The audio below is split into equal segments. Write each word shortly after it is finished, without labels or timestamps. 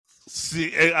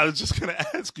See, I was just gonna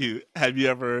ask you: Have you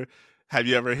ever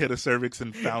hit a cervix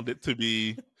and found it to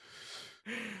be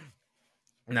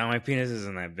No, my penis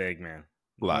isn't that big, man.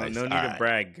 lies? No need All to right.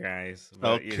 brag, guys.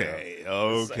 But Okay. okay,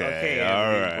 All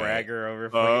Anthony right. Bragger over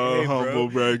fucking. Oh, Hey, bro, humble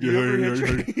brag. you ever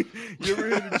hit you ever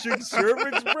hit a chick's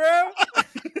cervix, bro?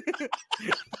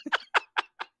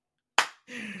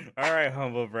 All right,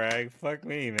 humble brag. Fuck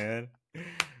me, man.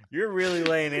 You're really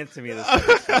laying into me this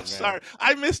episode, I'm man. sorry.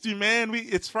 I missed you, man.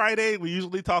 It's Friday. We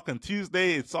usually talk on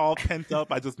Tuesday. It's all pent up.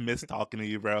 I just missed talking to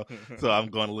you, bro. So I'm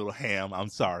going a little ham. I'm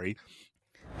sorry.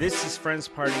 This is Friends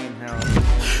Partying in Hell.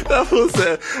 That fool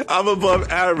said, I'm above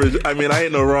average. I mean, I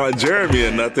ain't no Ron Jeremy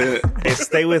or nothing. Hey,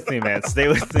 stay with me, man. Stay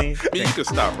with me. I mean, you can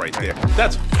stop right there.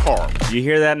 That's horrible. You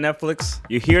hear that, Netflix?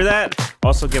 You hear that?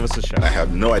 Also, give us a shout. I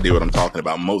have no idea what I'm talking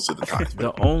about most of the time.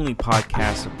 The only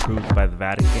podcast approved by the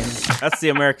Vatican. That's the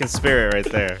American spirit right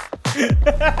there.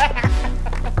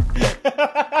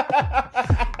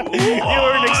 You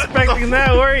weren't expecting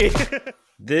that, were you?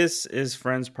 This is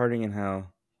Friends Partying in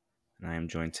Hell, and I am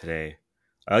joined today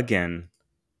again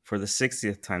for the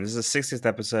 60th time. This is the 60th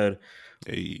episode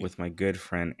with my good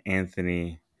friend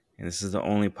Anthony, and this is the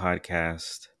only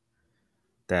podcast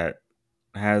that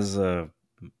has a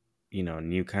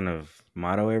new kind of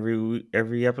motto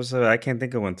every episode. I can't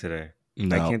think of one today.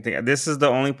 No. I can't think. This is the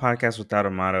only podcast without a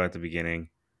motto at the beginning.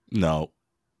 No,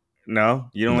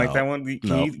 you don't like that one.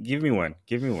 Can you give me one?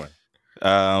 Give me one.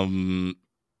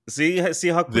 See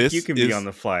how quick you can be on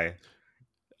the fly.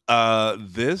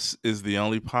 This is the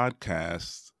only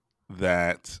podcast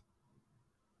that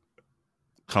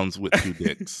comes with two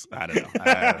dicks. I don't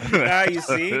know. You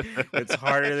see, it's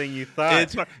harder than you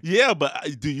thought. Yeah,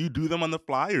 but do you do them on the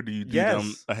fly or do you do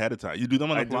them ahead of time? You do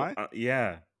them on the fly?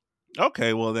 Yeah.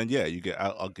 Okay, well then, yeah, you get.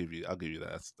 I'll give you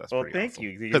that. That's well, pretty thank awesome.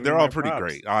 you because they're all pretty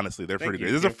great. Honestly, they're pretty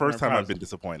great. This is the first time I've been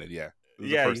disappointed. Yeah.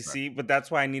 Yeah, you see, but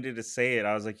that's why I needed to say it.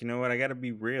 I was like, you know what? I got to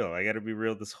be real. I got to be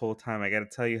real this whole time. I got to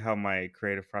tell you how my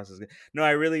creative process goes. No,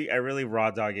 I really raw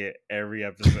dog it every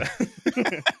episode.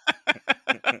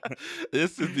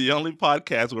 This is the only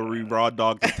podcast where we raw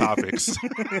dog the topics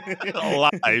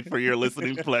live for your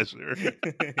listening pleasure.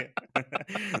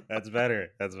 That's better.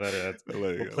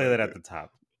 We'll play that at the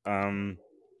top.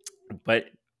 But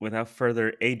without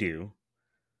further ado,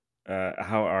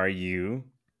 how are you?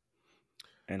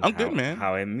 And I'm good, man.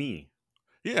 How am me?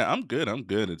 Yeah, I'm good.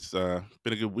 It's been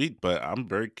a good week, but I'm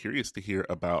very curious to hear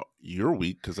about your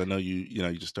week because I know you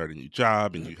just started a new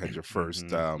job and you had your first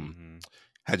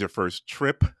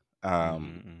trip.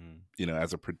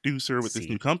 As a producer with this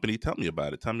new company. Tell me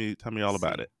about it. Tell me all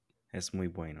about it. Es muy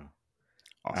bueno.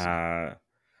 Awesome.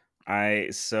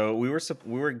 So we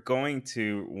were going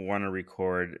to want to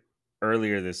record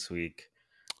earlier this week.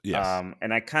 Yes.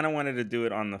 And I kind of wanted to do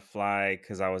it on the fly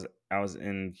because I was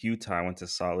in Utah. I went to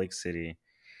Salt Lake City.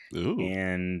 Ooh.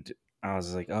 And I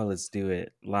was like, oh, let's do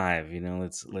it live.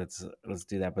 Let's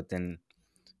do that. But then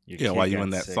while you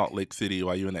in that Salt Lake City,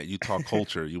 while you in that Utah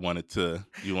culture, you wanted to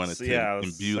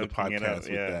imbue the podcast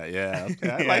with that. Yeah, okay.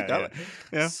 I like that.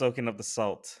 Yeah, soaking up the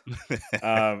salt.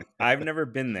 I've never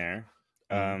been there,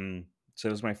 so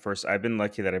it was my first. I've been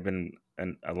lucky that I've been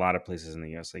in a lot of places in the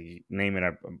U.S. Like, you name it,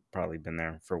 I've probably been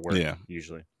there for work. Yeah,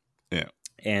 usually. Yeah,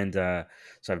 and so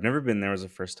I've never been there. It was the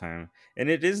first time, and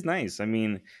it is nice. I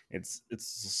mean, it's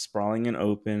sprawling and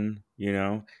open.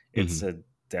 It's a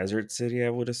desert city, I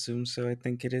would assume. So I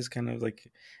think it is kind of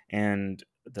like, and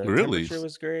the temperature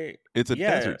was great. It's a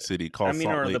desert city called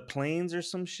Salt or Lake. the plains or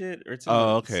some shit, or it's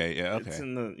okay, yeah, okay. It's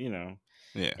in the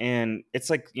yeah, and it's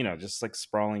like just like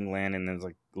sprawling land, and then it's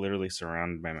like literally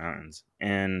surrounded by mountains,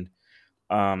 and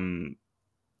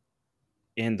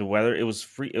the weather, it was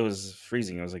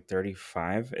freezing. It was like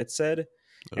 35, it said.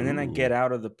 And then I get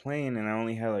out of the plane and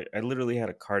I literally had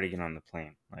a cardigan on the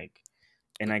plane,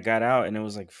 and I got out and it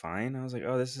was like fine. I was like,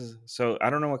 oh, this is so, I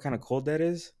don't know what kind of cold that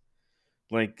is.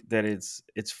 Like that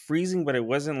it's freezing, but it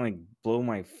wasn't like blow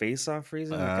my face off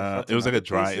freezing. It was like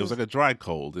a dry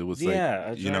cold. It was like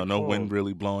no wind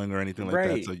really blowing or anything like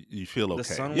that. So you feel okay. The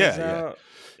sun was out.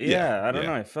 Yeah, I don't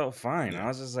know. I felt fine. I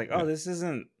was just like, oh, this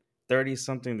isn't 30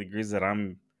 something degrees that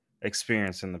I'm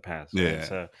experienced in the past. Yeah. Right?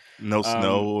 So no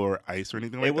snow or ice or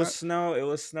anything like that? It was snow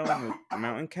in the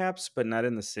mountain caps, but not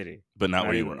in the city. But not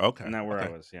where you were. Okay. Not where I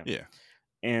was, yeah. Yeah.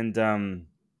 And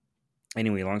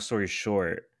anyway, long story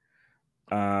short,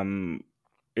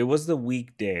 it was the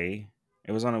weekday.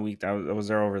 It was on a week. I was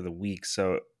there over the week,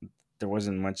 so there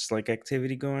wasn't much like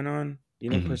activity going on,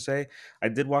 per se. I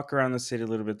did walk around the city a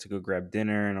little bit to go grab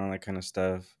dinner and all that kind of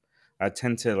stuff. I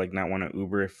tend to like not want to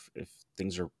Uber if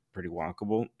things are pretty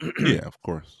walkable. Yeah, of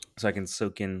course. So I can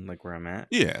soak in like where I'm at.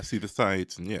 Yeah, see the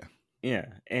sights and yeah. Yeah,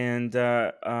 and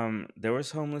there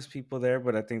was homeless people there,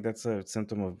 but I think that's a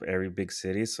symptom of every big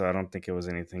city. So I don't think it was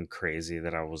anything crazy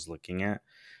that I was looking at.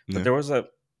 But Yeah. there was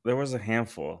a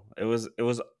handful. It was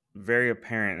very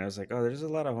apparent. I was like, oh, there's a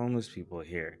lot of homeless people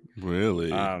here.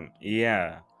 Really?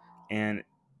 Yeah, and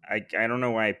I don't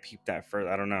know why I peeped that first.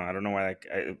 I don't know why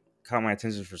it caught my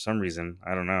attention for some reason.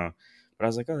 I don't know, but I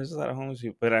was like, oh, there's a lot of homeless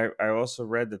people. But I also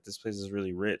read that this place is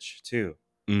really rich too.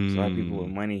 There's a lot of people with Mm,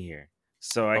 money here.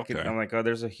 So okay. I'm like, oh,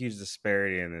 there's a huge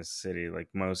disparity in this city, like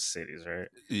most cities, right?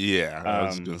 Yeah, I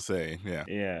was just gonna Um, say, yeah.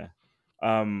 yeah.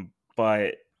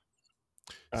 But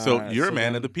So you're a so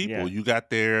man of the then, people. yeah, You got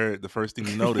there. The first thing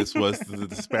you noticed was the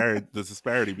disparity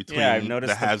yeah, I've between the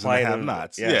noticed the haves and the plight of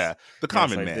have-nots. yes, Yeah, the yes,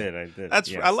 common man. I did, I yes,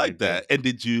 I like did. that. And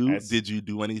did I you s- did you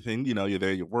do anything? You're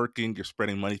there. You're working. You're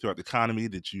spreading money throughout the economy.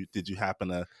 Did you happen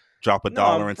to drop a no,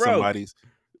 dollar I'm in broke. somebody's?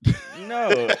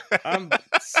 No, I'm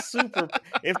super.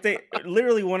 If they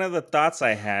literally one of the thoughts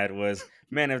I had was,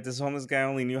 man, if this homeless guy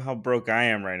only knew how broke I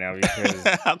am right now, because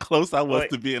How close I was like,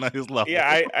 to being on his yeah,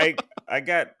 level. I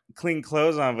got clean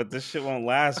clothes on, but this shit won't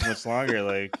last much longer.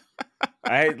 Like,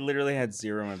 I literally had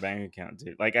zero in my bank account,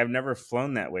 dude. Like, I've never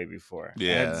flown that way before.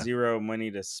 I had Yeah. zero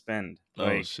money to spend. Oh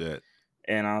Like, shit.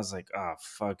 and I was like, oh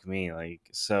fuck me. Like,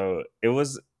 so it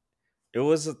was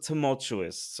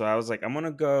tumultuous. So I was like, I'm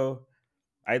gonna go.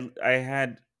 I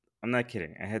had I'm not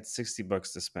kidding. I had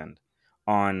 $60 to spend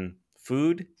on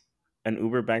food, an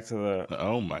Uber back to the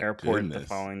Oh my airport the goodness.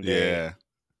 following day, Yeah.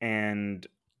 and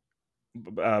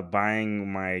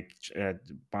buying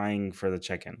for the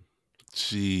check-in.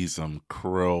 Jeez, I'm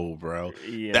crow, bro.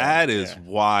 Yeah, That is yeah.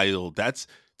 wild. That's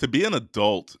to be an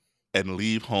adult and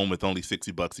leave home with only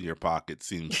 $60 in your pocket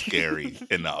seems scary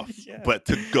enough. Yeah. But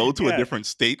to go to a Yeah. different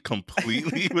state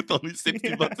completely with only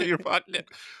 $60 Yeah. in your pocket,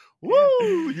 Yeah.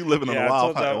 woo, you living on the Yeah, I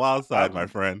told you wild side, my I'm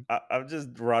friend. I'm just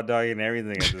raw dogging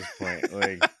everything at this point.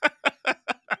 Like,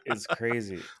 it's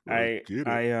crazy. Let's get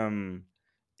it.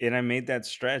 And I made that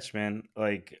stretch, man.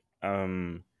 Like,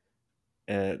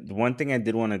 the one thing I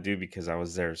did want to do, because I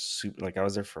was there super, like I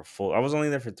was there for a full. I was only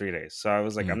there for 3 days, so I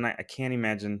was like, Mm, I can't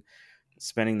imagine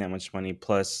spending that much money.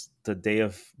 Plus the day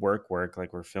of work,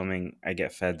 like we're filming, I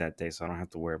get fed that day, so I don't have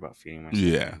to worry about feeding myself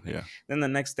or yeah, anything. yeah. Then the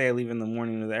next day, I leave in the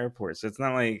morning to the airport, so it's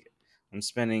not like I'm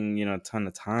spending a ton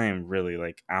of time really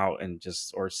like out and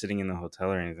just or sitting in the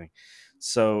hotel or anything.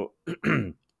 So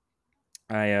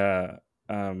I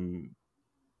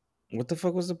what the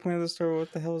fuck was the point of the story?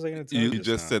 What the hell was I going to tell You you just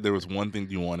just now? said there was one thing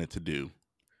you wanted to do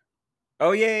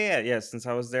Oh yeah. Since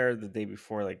I was there the day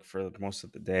before, like for most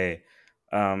of the day,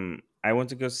 I went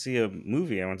to go see a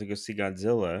movie. I went to go see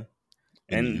Godzilla,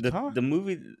 in and Utah. the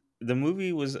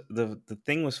movie was the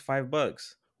thing was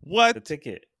 $5, the What?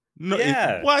 ticket. No,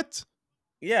 Yeah, what?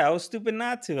 yeah. I was stupid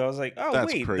not to. I was like, oh That's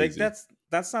wait, like crazy.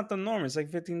 that's not the norm. It's like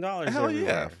 $15 Hell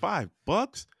yeah, everywhere. $5,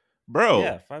 Yeah,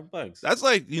 bro. $5. That's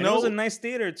like And it was a nice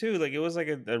theater too. Like, it was like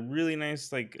a really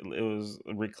nice, like it was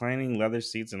reclining leather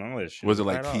seats and all this shit. It was was it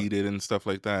like $5. heated and stuff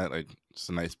like that? Like it's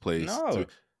a nice place to. No.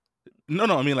 No,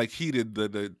 no, I mean like heated.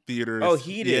 The Oh, theaters,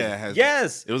 yeah, heated. has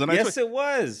Yes. it was a nice place. Yes, it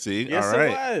was. See, all Yes, it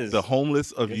right, the was.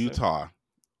 homeless of Yes, it Utah.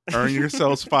 Earn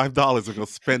yourselves $5 and go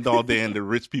spend all day in the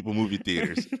rich people movie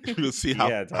theaters. You'll see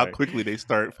Yeah, how dog. quickly they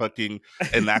start fucking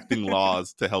enacting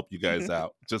laws to help you guys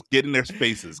out. Just get in their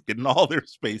spaces, get in all their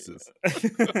spaces.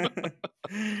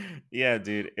 Yeah,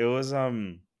 dude. It was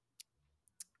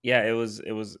yeah, it was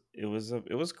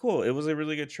cool. It was a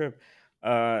really good trip.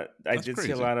 I That's did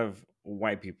see a crazy. lot of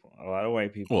white people. A lot of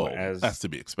white people, Well, that's as to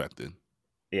be expected.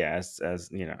 yeah, as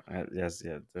yes,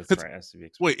 yeah, that's It's right, as to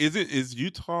be wait, expected. is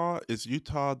Utah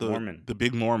the Mormon.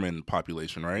 big Mormon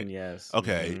population, right? Yes.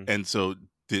 Okay, and so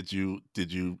did you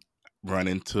run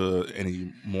into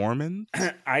any Mormons?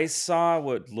 I saw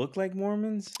what looked like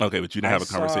Mormons. Okay, but you didn't I have a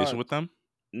conversation saw with them?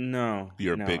 No,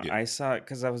 You're a no. bigot. I saw it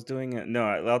because I was doing it. No,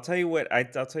 I'll tell you what.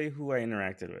 I'll tell you who I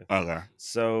interacted with. Okay.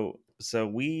 So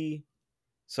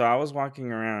I was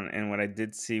walking around, and what I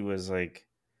did see was like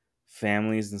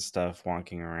families and stuff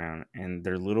walking around, and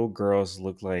their little girls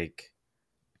look like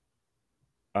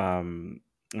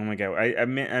Oh my god, I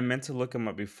meant to look him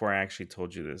up before I actually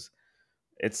told you this.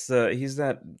 He's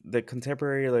the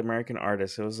contemporary, like, American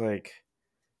artist. It was like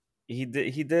he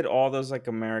did all those like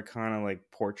Americana,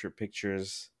 like, portrait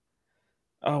pictures.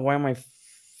 Oh, why am I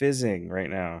fizzing right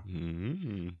now?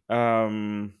 Mm.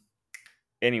 Um.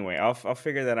 Anyway, I'll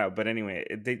figure that out. But anyway,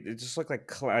 it just looked like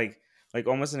like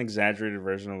almost an exaggerated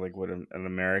version of like what an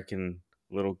American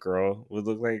little girl would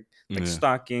look like Yeah.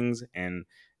 stockings and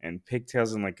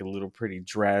pigtails and like a little pretty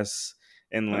dress.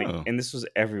 and and this was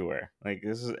everywhere. Like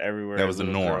this was everywhere. That was the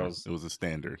norm. Girls, it was a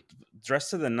standard.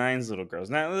 Dressed to the nines, little girls.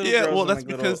 Not little girls. Well, that's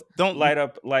because don't light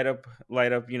up.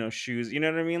 Shoes. You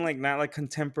know what I mean? Like not like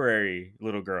contemporary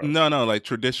little girls. No, like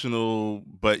traditional.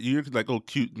 But you're like, oh,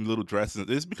 cute little dresses.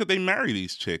 It's because they marry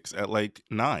these chicks at like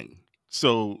 9.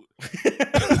 So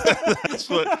that's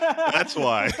why. That's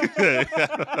why.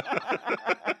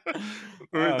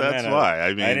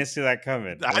 I mean, I didn't see that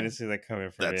coming. I didn't see that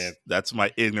coming from you. That's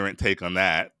my ignorant take on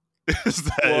that.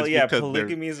 Well, yeah,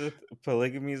 polygamy is a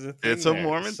thing. It's a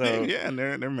Mormon thing, yeah, and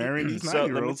they're marrying these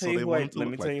 9-year-olds. Let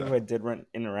me tell you who I did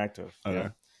interact with. Okay. Yeah?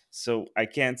 So I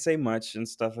can't say much and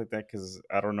stuff like that because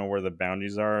I don't know where the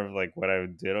boundaries are of like what I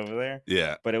did over there.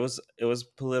 Yeah, but it was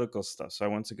political stuff. So I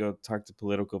went to go talk to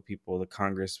political people, the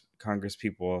Congress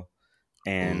people,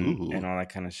 and all that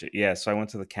kind of shit. Yeah, so I went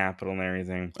to the Capitol and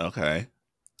everything. Okay,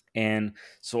 and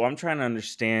so I'm trying to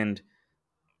understand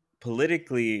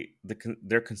politically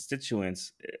their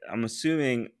constituents. I'm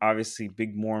assuming obviously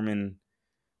big Mormon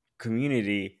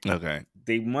community. Okay,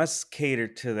 they must cater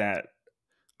to that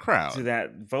crowd, to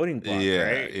that voting bloc,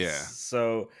 right? Yeah.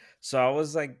 So I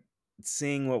was like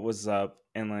seeing what was up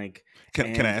and like.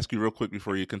 Can I ask you real quick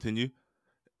before you continue?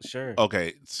 Sure.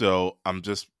 Okay, so I'm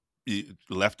just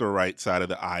left or right side of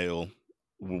the aisle.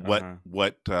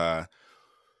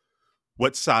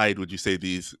 What side would you say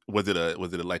these? Was it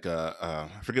like a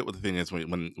I forget what the thing is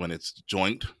when it's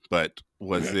joint, but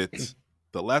was it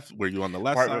the left? Were you on the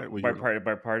left side?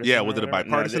 Bipartisan? Yeah, was it a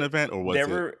bipartisan event or was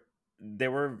they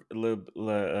were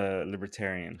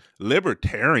libertarian?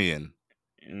 Libertarian.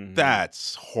 Mm-hmm.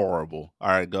 That's horrible. All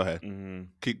right, go ahead. Mm-hmm.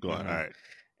 Keep going. Mm-hmm. All right.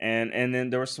 And then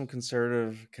there was some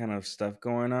conservative kind of stuff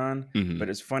going on, but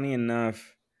it's funny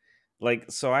enough.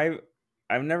 Like, so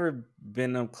I've never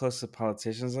been up close to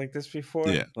politicians like this before.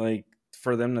 Yeah. Like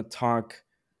for them to talk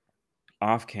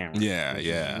off camera. Yeah,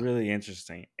 yeah. Was really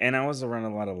interesting. And I was around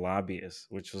a lot of lobbyists,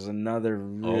 which was another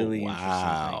really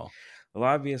interesting thing.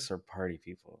 Lobbyists are party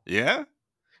people. Yeah.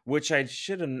 Which I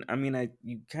shouldn't. I mean,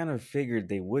 you kind of figured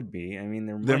they would be. I mean,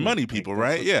 they're money people, like,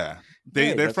 right? Yeah,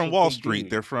 they're from Wall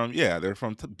Street. They're from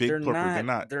big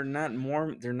corporate. They're not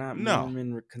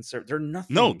Mormon conservative. They're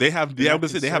nothing. No, they have.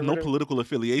 They have no political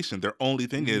affiliation. Their only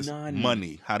thing is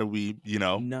money. How do we,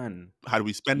 None. How do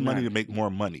we spend money to make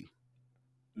more money?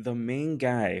 The main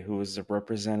guy who was a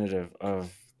representative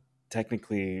of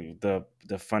technically the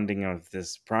funding of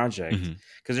this project,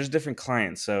 because there's different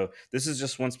clients, so this is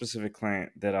just one specific client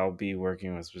that I'll be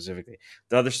working with specifically.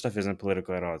 The other stuff isn't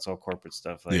political at all. It's all corporate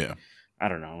stuff, like I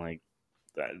don't know, like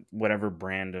whatever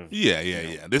brand of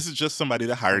this is just somebody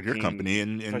that hired your company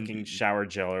and fucking shower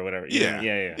gel or whatever. Yeah,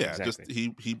 exactly. Just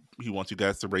he wants you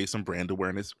guys to raise some brand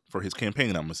awareness for his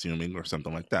campaign, I'm assuming, or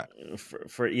something like that.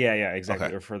 For exactly.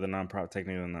 Okay. Or for the nonprofit,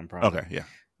 technically the nonprofit. Okay, yeah.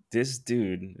 This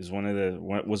dude is one of the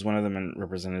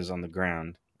representatives on the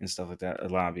ground and stuff like that, a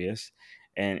lobbyist.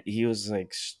 And he was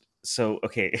like, so,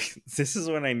 okay, this is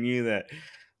when I knew that.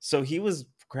 So he was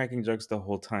cracking jokes the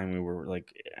whole time we were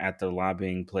like at the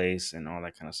lobbying place and all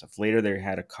that kind of stuff. Later, they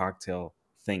had a cocktail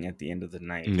thing at the end of the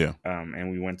night. Yeah. And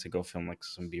we went to go film like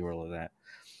some B-roll of that.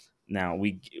 Now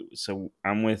so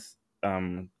I'm with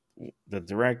the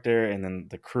director and then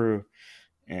the crew,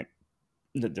 and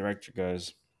the director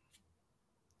goes,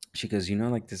 she goes,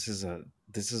 like this is a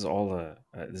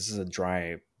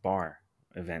dry bar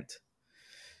event.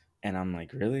 And I'm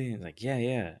like, really? Like,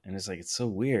 yeah. And it's like, it's so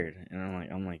weird. And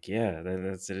I'm like, yeah,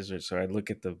 it is weird. So I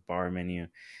look at the bar menu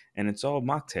and it's all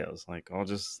mocktails, like all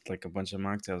just like a bunch of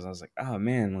mocktails. I was like, oh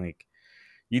man, like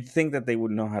you'd think that they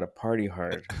would know how to party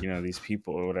hard, these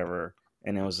people or whatever.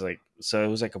 And it was like, so it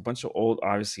was like a bunch of old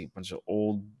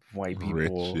white people.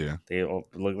 Rich, yeah. They all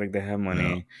look like they have money.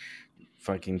 Yeah.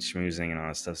 Fucking schmoozing and all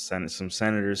that stuff. Some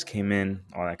senators came in,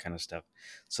 all that kind of stuff.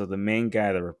 So the main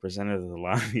guy, the representative, the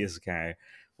lobbyist guy,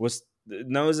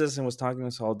 knows us and was talking to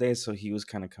us all day. So he was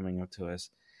kind of coming up to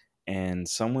us, and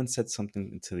someone said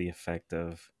something to the effect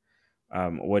of,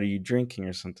 "What are you drinking?"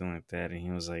 or something like that. And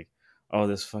he was like, "Oh,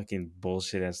 this fucking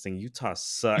bullshit ass thing. Utah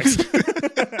sucks."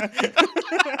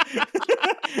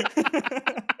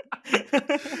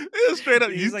 Straight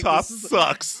up, Utah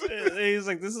sucks. He's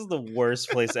like, this is the worst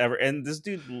place ever. And this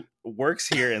dude works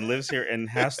here and lives here and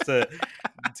has to,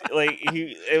 like,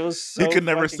 it was so. He could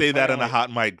never say that on a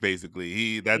hot mic.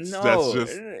 Basically, that's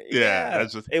just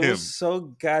it was so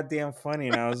goddamn funny.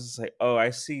 And I was just like, oh,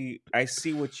 I see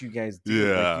what you guys do.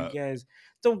 Yeah, like, you guys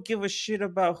don't give a shit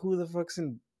about who the fuck's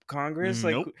in Congress.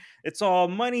 Like, it's all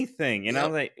money thing. And I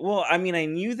was like, well, I mean, I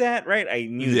knew that, right? I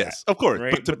knew that, of course,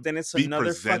 right? But then it's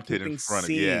another fucking thing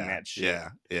seeing that shit.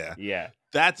 Yeah.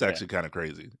 That's actually kind of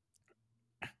crazy.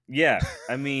 Yeah,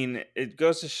 I mean, it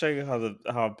goes to show you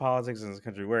how politics in this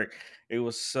country work. It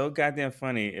was so goddamn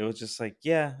funny. It was just like,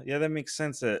 yeah, that makes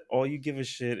sense. That all you give a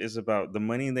shit is about the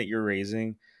money that you're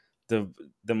raising, the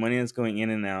the money that's going in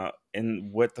and out,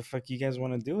 and what the fuck you guys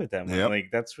want to do with that money. Yep, Like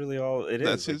that's really all it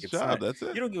that's is. Like his it's job. not. That's You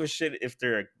it. don't give a shit if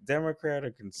they're a Democrat or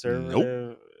Nope.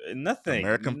 conservative. Nothing.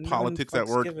 American None politics at fucks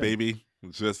work, given. baby.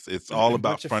 It's all A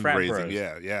about bunch of frat fundraising. bros.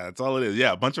 Yeah, that's all it is.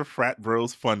 Yeah, a bunch of frat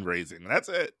bros fundraising. That's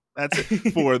it. That's it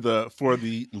for the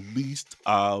least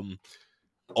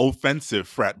offensive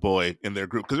frat boy in their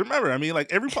group. Because remember, I mean,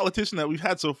 like every politician that we've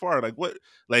had so far, like when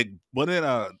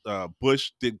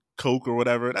Bush did coke or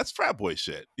whatever, that's frat boy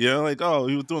shit. You know, like oh,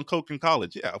 he was doing coke in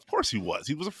college. Yeah, of course he was.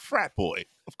 He was a frat boy,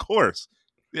 of course.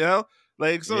 You know,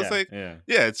 like so it's Yeah, like yeah.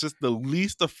 yeah, it's just the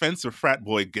least offensive frat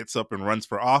boy gets up and runs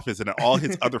for office, and then all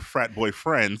his other frat boy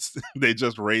friends they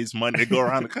just raise money. They go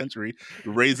around the country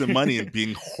raising money and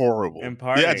being horrible. And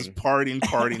Yeah, just partying. partying,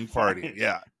 partying, partying. Partying.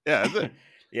 Yeah, that's it.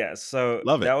 Yeah, so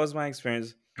Love that it. was my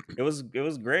experience. It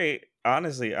was great.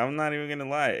 Honestly, I'm not even gonna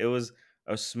lie. It was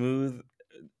a smooth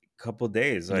couple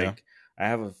days. Yeah, Like I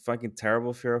have a fucking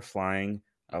terrible fear of flying.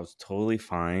 I was totally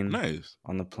fine nice.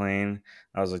 on the plane.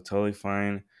 I was like totally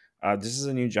fine. This is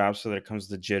a new job, so there comes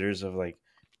the jitters of like,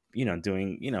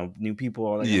 doing, new people,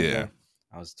 all that kind of Yeah, stuff.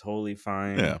 I was totally yeah.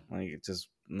 fine. Like it just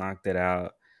knocked it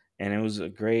out. And it was a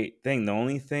great thing. The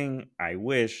only thing I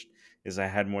wish is I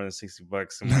had more than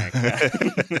 $60 in my account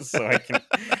so I can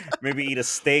maybe eat a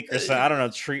steak or something. I don't know,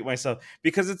 treat myself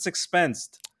because it's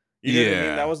expensed. You know what I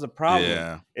mean? That Yeah, was the problem.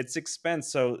 yeah. It's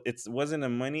expense, so it wasn't a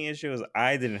money issue. It was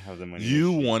I didn't have the money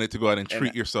You issue, wanted to go out and and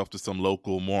treat yourself to some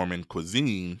local Mormon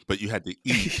cuisine, but you had to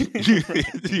eat.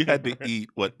 You had to right, eat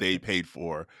what they paid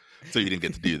for, so you didn't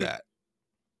get to do that.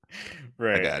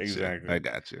 I right, got you. I exactly,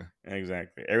 got you.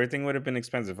 exactly. Everything would have been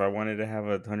expensive. If I wanted to have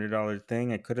 $100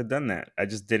 thing, I could have done that. I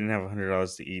just didn't have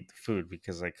 $100 to eat the food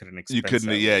because I couldn't You expense couldn't,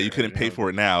 that yeah, you later. I couldn't didn't pay have for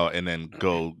it now and then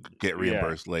go get yeah,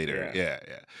 reimbursed later. yeah, Yeah,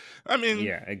 yeah. I mean,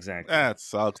 yeah, exactly. that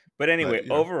sucks, But but anyway,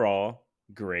 overall,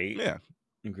 great, yeah,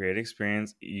 great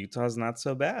experience. Utah's not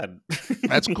so bad.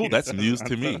 that's cool. That's Utah's news not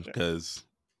to so me bad. because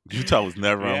Utah was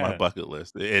never on my Yeah. bucket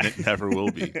list, and it never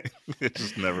will be. It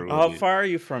just never will How be. far are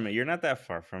you from it? You're not that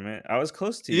far from it. I was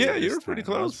close to you Yeah, you this were pretty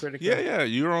time. I was close. pretty Yeah, close. yeah,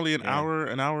 you were only Yeah.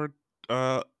 an hour,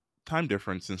 uh, time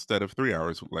difference instead of 3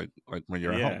 hours, like when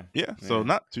you're at home. Yeah. Yeah, so Yeah.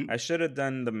 not too. I should have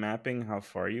done the mapping how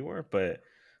far you were, but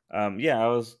yeah, I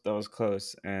was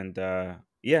close. And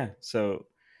yeah, so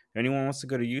if anyone wants to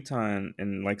go to Utah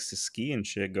and likes to ski and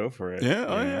shit, go for it. Yeah,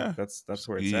 oh yeah, That's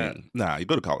where it's at. skiing. Nah, you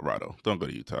go to Colorado. Don't go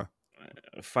to Utah.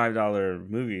 $5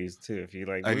 movies too. If you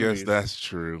like I guess movies, that's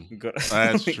true. go to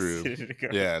That's Salt Lake true. City to go.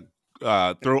 Yeah.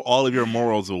 Throw all of your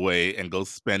morals away and go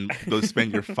spend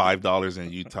your $5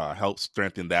 in Utah. Help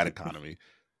strengthen that economy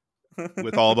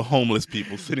with all the homeless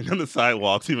people sitting on the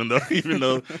sidewalks, even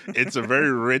though it's a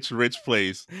very rich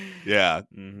place. Yeah.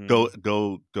 hmm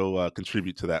Go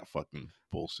contribute to that fucking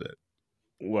bullshit.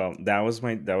 Well, that was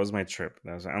my trip.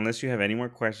 That was unless you have any more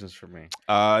questions for me,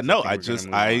 because I No, think we're gonna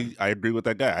move I on. I agree with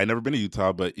that guy. I never been to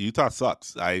Utah, but Utah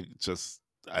sucks. I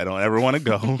don't ever want to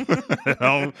go. I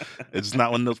don't, it's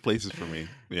not one of those places for me.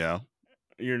 Yeah.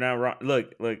 You're not wrong.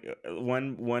 Look.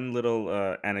 One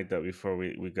little anecdote before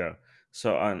we go.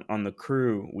 So on the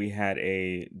crew, we had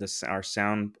our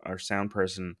sound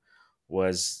person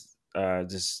was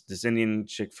this Indian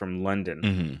chick from London.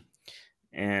 Hmm.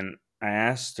 And I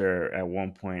asked her at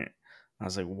one point, I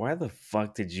was like, "Why the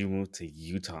fuck did you move to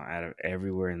Utah out of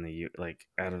everywhere in the like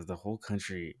out of the whole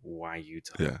country? Why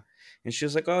Utah?" Yeah. And she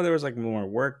was like, "Oh, there was like more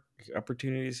work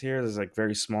opportunities here. There's like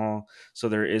very small, so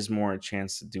there is more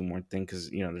chance to do more things because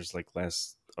there's like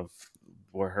less of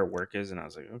where her work is." And I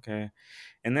was like, "Okay."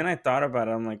 And then I thought about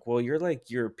it. I'm like, "Well, you're like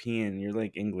European. You're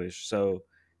like English, so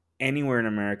anywhere in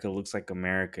America looks like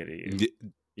America to you." Y-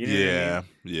 You know what I mean?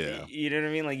 yeah. Yeah. You know what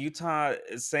I mean? Like Utah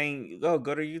is saying, "Oh,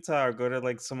 go to Utah or go to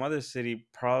like some other city."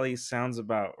 Probably sounds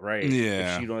about right.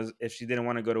 Yeah. If she didn't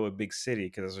want to go to a big city,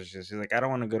 because that's what she's like. I don't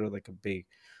want to go to like a big,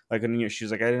 like a New York. She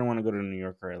was like, I didn't want to go to New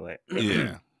York or LA.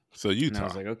 Yeah. So And I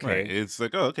was Utah, like, right? okay, It's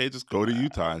like, oh, okay, just go to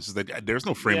Utah. It's just like there's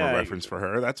no frame of yeah, reference for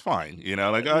her. That's fine,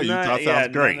 like, oh, Utah not sounds yeah,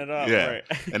 none great, at all. yeah. Right,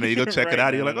 And then you go check it right,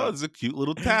 out, and none you're like, at oh, all. it's a cute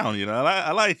little town,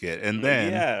 I like it. And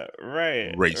then Yeah,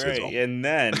 right, right. racism.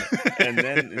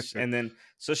 And then,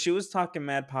 so she was talking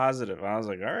mad positive. I was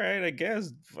like, all right, I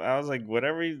guess. I was like,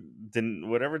 whatever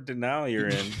denial you're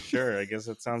in, sure. I guess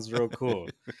that sounds real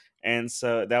cool. And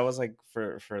so that was like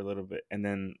for a little bit, and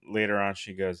then later on,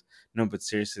 she goes, "No, but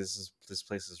seriously, this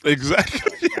place is racist."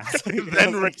 Exactly. I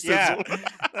Then was like, yeah, racism.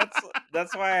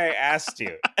 that's why I asked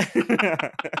you.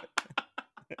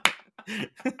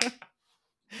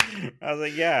 I was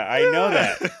like, yeah, I know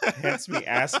that. Hence me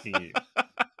asking you.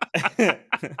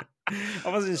 I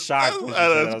wasn't shocked when she said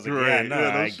that. I was like, yeah, great. no,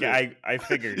 Yeah, no shit. I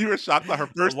figured. You were shocked by her A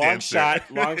first answer.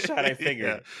 long shot, I Yeah.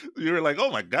 figured. You were like, oh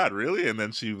my God, really? And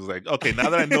then she was like, okay, now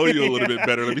that I know you a little bit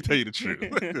better, let me tell you the truth.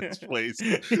 This place,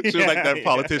 she was like that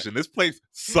politician. This place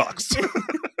sucks.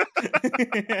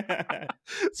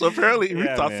 So apparently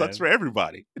Utah sucks for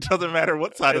everybody. It doesn't matter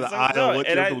what side of the aisle, what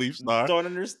your beliefs are. Don't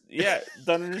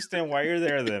understand why you're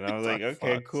there then. I was like,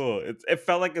 okay, sucks. Cool. It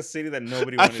felt like a city that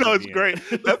nobody wanted to be in. I know, it's great.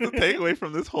 That's the takeaway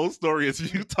from this whole story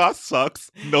is Utah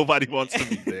sucks. Nobody wants to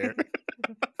be there.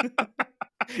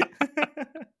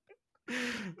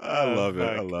 I love it.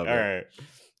 I love it. All right.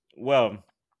 Well,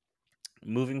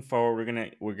 moving forward,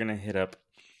 we're gonna hit up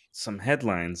some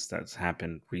headlines that's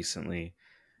happened recently.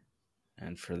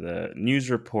 And for the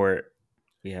news report,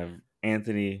 we have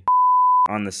Anthony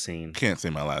on the scene. Can't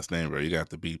say my last name, bro. You got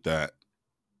to beep that.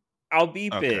 I'll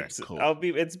beep it. Cool.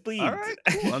 It's bleeped. All right,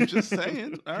 cool. I'm just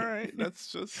saying. All right,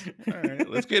 that's just all right.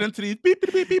 Let's get into these beep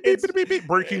beep beep beep beep beep beep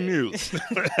breaking news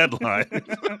headlines.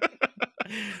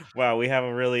 Wow, we have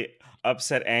a really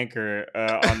upset anchor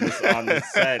on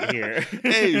this set here.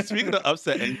 Hey, speaking of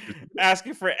upset anchors,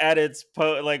 asking for edits,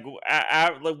 while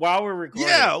we're recording.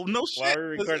 Yeah, no shit.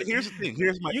 Here's the thing.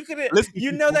 Here's my.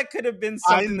 That could have been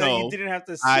something that you didn't have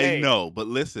to say. I know, but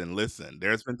listen.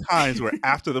 There's been times where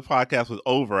after the podcast was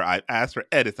over, I asked for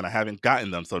edits and I haven't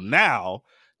gotten them. So now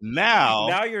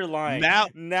you're lying. Now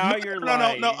you're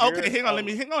lying. No. Okay, hang on. Let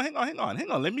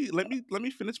me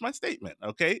finish my statement.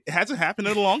 Okay, it hasn't happened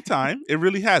in a long time. It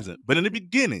really hasn't. But in the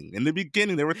beginning,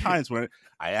 there were times when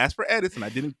I asked for edits and I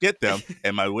didn't get them,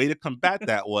 and my way to combat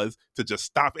that was to just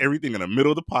stop everything in the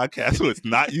middle of the podcast so it's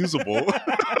not usable.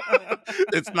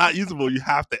 It's not usable. You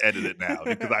have to edit it now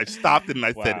because I stopped it and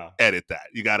I said edit that.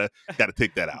 You gotta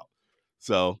take that out.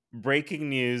 So breaking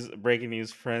news,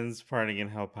 Friends Partying in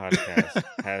Hell podcast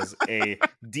has a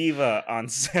diva on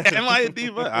set. Am I a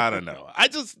diva? I don't know. I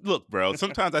just look, bro.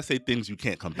 Sometimes I say things you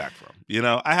can't come back from. You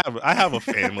know, I have a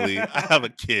family, I have a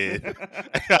kid,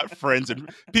 I got friends and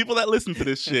people that listen to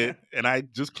this shit, and I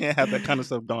just can't have that kind of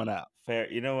stuff going out. Fair.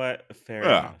 You know what? Fair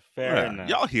enough. Fair enough.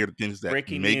 Y'all hear the things that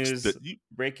breaking news.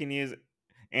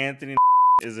 Anthony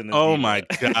is in a oh diva. My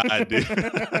God, dude.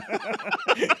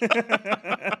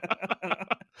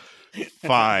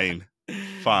 Fine.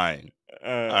 All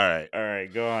right.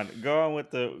 Go on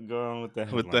with the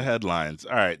headlines. With the headlines.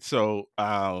 All right. So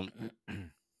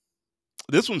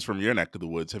this one's from your neck of the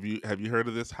woods. Have you heard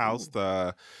of this house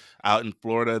out in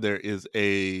Florida? There is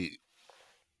a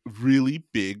really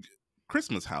big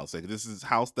Christmas house. Like this is a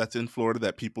house that's in Florida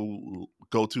that people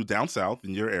go to down south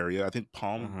in your area. I think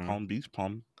Palm Beach,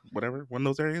 Palm whatever, one of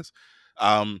those areas.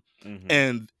 And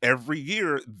every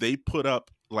year they put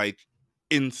up like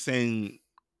insane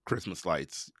Christmas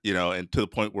lights, you know, and to the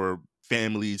point where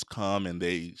families come and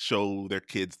they show their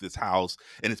kids this house,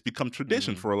 and it's become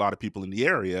tradition for a lot of people in the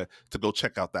area to go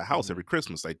check out that house every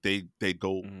Christmas. Like they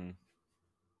go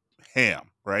ham,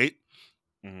 right?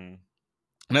 And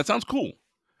that sounds cool.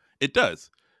 It does,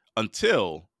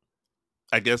 until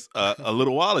I guess a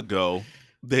little while ago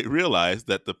they realized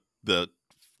that the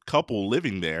couple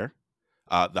living there,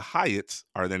 the Hyatts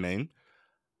are their name,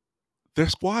 they're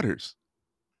squatters.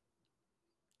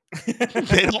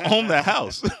 They don't own the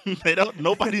house.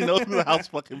 Nobody knows who the house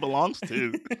fucking belongs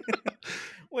to.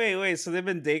 Wait. So they've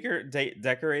been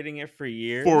decorating it for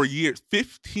years?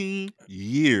 15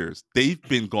 years. They've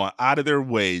been going out of their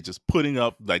way, just putting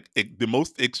up like the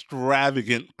most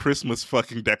extravagant Christmas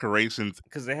fucking decorations.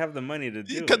 Because they have the money to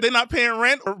do it. Because they're not paying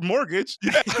rent or mortgage.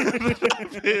 Yeah. They're not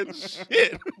paying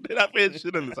shit. They're not paying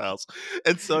shit in this house.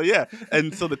 And so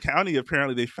the county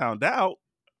apparently they found out.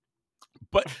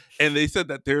 And they said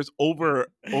that there's over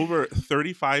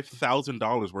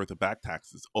 $35,000 worth of back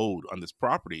taxes owed on this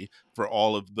property for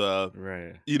all of the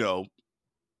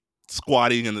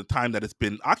squatting and the time that it's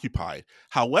been occupied.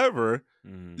 However,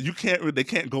 they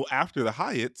can't go after the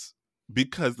Hyatts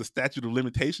because the statute of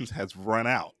limitations has run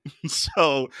out.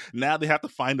 So now they have to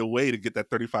find a way to get that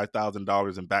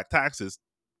 $35,000 in back taxes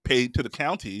paid to the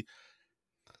county.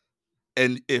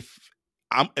 And if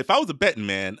I was a betting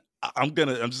man, I'm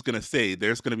just gonna say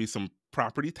there's gonna be some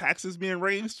property taxes being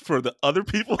raised for the other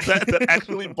people that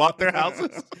actually bought their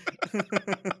houses and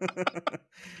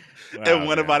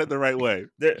went about it the right way.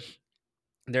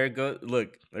 There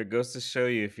goes to show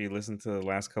you, if you listen to the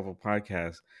last couple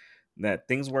podcasts, that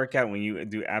things work out when you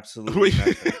do absolutely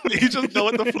nothing. You just go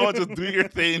with the flow, just do your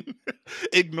thing,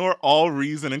 ignore all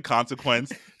reason and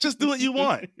consequence. Just do what you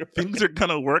want. Things are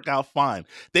gonna work out fine.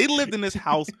 They lived in this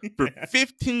house for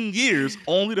 15 years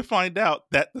only to find out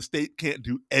that the state can't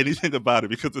do anything about it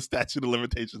because the statute of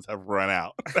limitations have run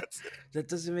out. That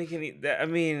doesn't make any. I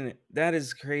mean, that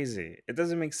is crazy. It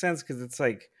doesn't make sense because it's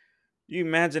like you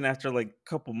imagine after like a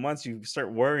couple months you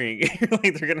start worrying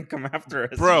like they're gonna come after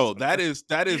us, bro. That is.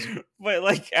 But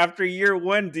like after year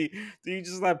one, do you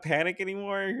just not panic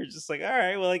anymore? You're just like, all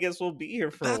right, well, I guess we'll be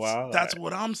here for a while. That's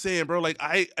what I'm saying, bro. Like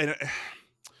and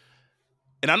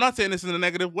I'm not saying this in a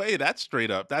negative way. That's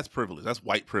straight up. That's privilege. That's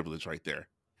white privilege right there.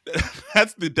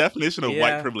 That's the definition of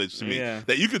white privilege to me. Yeah.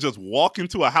 That you could just walk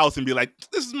into a house and be like,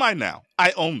 this is mine now.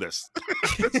 I own this.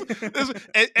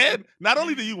 and not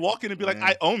only do you walk in and be like,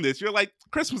 I own this, you're like,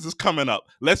 Christmas is coming up.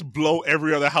 Let's blow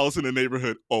every other house in the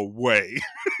neighborhood away.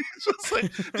 It's just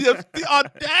like the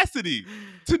audacity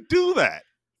to do that.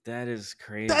 That is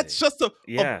crazy. That's just a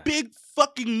big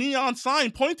fucking neon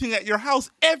sign pointing at your house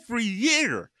every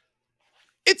year.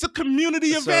 It's a community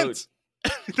event.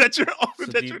 that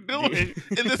you're doing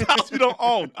in this house you don't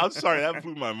own. I'm sorry, that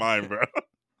blew my mind, bro.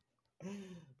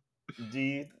 Do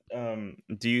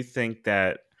you think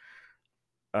that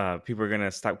people are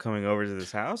gonna stop coming over to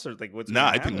this house, or like what's? Nah,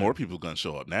 I think more people are gonna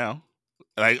show up now.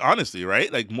 Like honestly,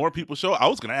 right? Like more people show up. I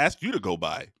was gonna ask you to go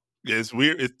by. It's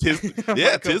weird. It's tis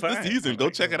the season.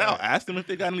 Go check it out. Ask them if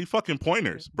they got any fucking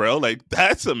pointers, bro. Like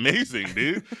that's amazing,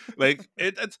 dude. Like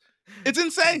it's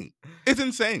insane. It's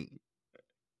insane.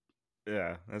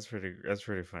 Yeah, that's pretty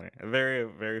funny. Very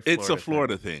Florida it's a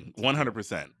Florida thing.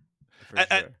 100%.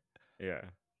 Yeah.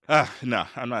 No,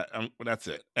 I'm not. That's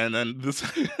it. And then that's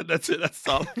it. That's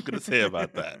all I'm gonna say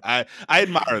about that. I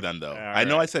admire them though. I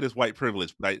know I said it's white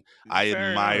privilege, but I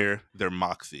admire their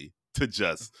moxie to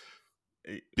just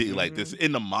be like this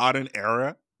in the modern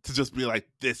era. To just be like,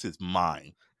 this is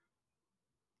mine.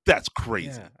 That's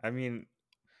crazy. Yeah, I mean,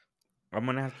 I'm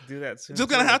gonna have to do that soon. Just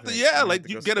gonna have to, like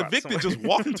you get evicted, just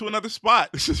walk into another spot.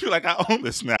 It's just be like, I own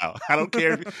this now. I don't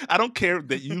care. I don't care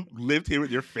that you lived here with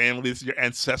your family. This is your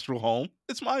ancestral home.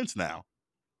 It's mine now.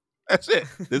 That's it.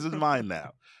 This is mine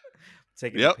now.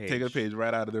 Taking a page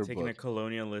right out of their book. Taking a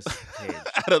colonialist page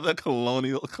out of the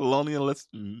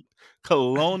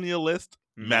colonialist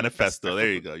manifesto.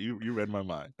 There you go. You read my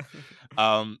mind.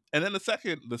 And then the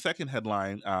second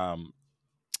headline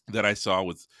that I saw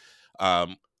was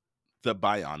The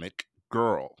Bionic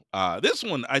Girl. This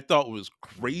one I thought was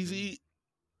crazy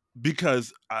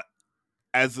because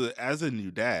as a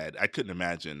new dad, I couldn't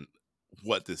imagine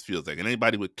what this feels like. And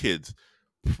anybody with kids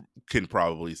can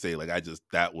probably say like,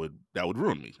 that would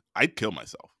ruin me. I'd kill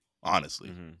myself.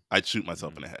 Honestly, I'd shoot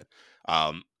myself in the head.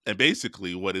 And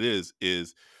basically what it is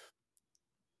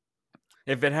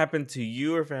if it happened to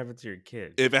you or if it happened to your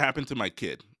kid. If it happened to my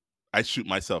kid, I'd shoot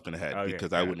myself in the head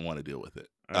because I wouldn't want to deal with it.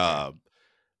 Okay.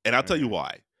 And I'll tell you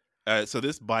why. So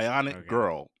this bionic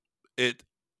girl, it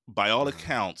by all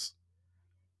accounts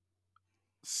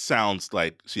sounds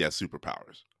like she has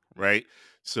superpowers, right?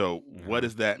 So what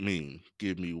does that mean?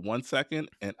 Give me 1 second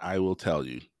and I will tell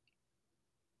you.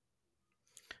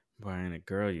 Bionic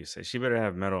girl, you say? She better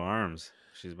have metal arms.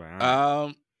 She's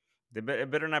bionic.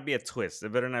 It better not be a twist.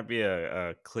 It better not be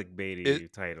a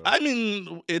clickbaity title. I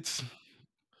mean, it's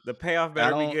the payoff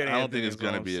better be good. I don't think it's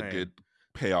going to be a good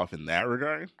payoff in that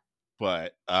regard,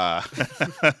 but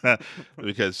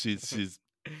because she's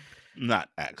not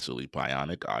actually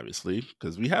bionic, obviously,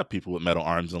 because we have people with metal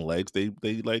arms and legs. They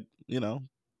like,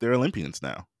 they're Olympians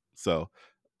now, so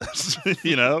that's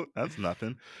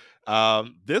nothing.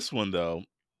 This one though.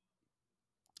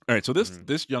 All right, so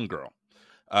this young girl,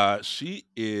 she's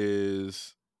a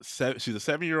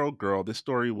 7-year-old girl. This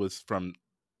story was from,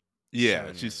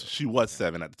 she was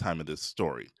 7 at the time of this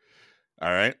story.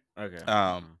 All right. Okay.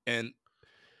 And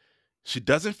she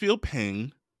doesn't feel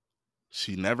pain.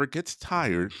 She never gets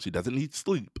tired. She doesn't need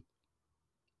sleep.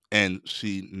 And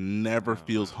she never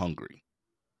feels hungry.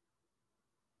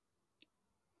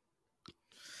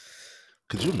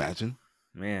 Could you imagine?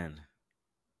 Man.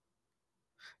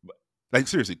 Like,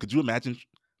 seriously, could you imagine?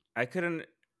 I couldn't.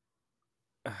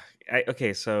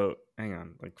 Okay, so hang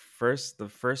on. Like, the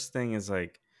first thing is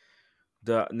like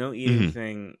the no eating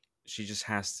thing. She just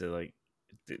has to like.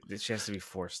 She has to be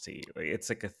forced to eat. Like, it's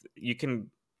like you can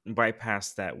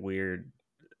bypass that weird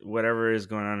whatever is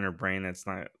going on in her brain that's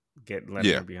not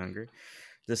letting her be hungry.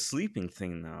 The sleeping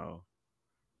thing though,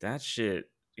 that shit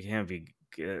can't be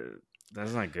good.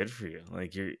 That's not good for you.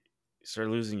 Like you start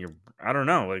losing your. I don't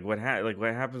know. Like what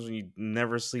happens when you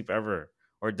never sleep ever?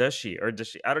 Or does she? Or does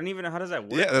she? I don't even know how does that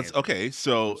Yeah, work, that's Nathan. okay. I'm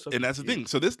So, so and that's the thing.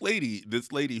 confused. So this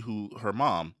lady who her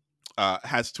mom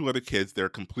has two other kids. They're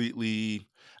completely,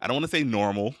 I don't want to say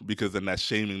normal because then that's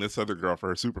shaming this other girl for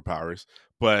her superpowers.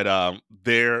 But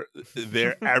they're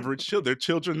average children. They're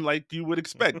children like you would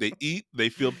expect. They eat, they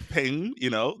feel pain,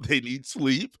 they need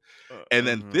sleep. And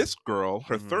then Uh-huh. this girl,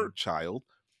 her Uh-huh. third child,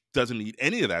 doesn't need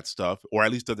any of that stuff, or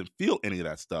at least doesn't feel any of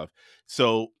that stuff.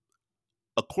 So,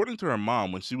 according to her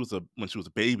mom, when she was a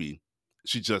baby,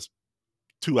 she just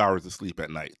 2 hours of sleep at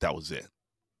night. That was it.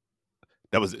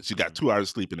 That was it. She got Mm. 2 hours of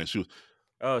sleep, and then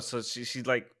Oh, so she's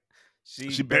like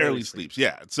she she barely barely sleeps. sleeps.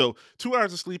 Yeah. So 2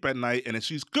 hours of sleep at night, and then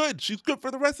she's good. She's good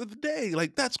for the rest of the day.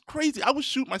 Like, that's crazy. I would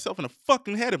shoot myself in the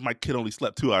fucking head if my kid only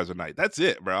slept 2 hours a night. That's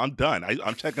it, bro. I'm done.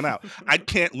 I'm checking out. I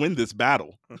can't win this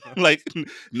battle. Like,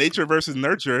 nature versus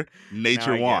nurture, Now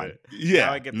nature I get won. it. Now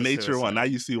Yeah, I get the nature won. Now suicide.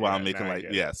 you see why I'm Yeah, now making I like,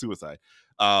 get it. yeah, suicide.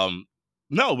 Um,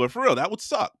 no, but for real, that would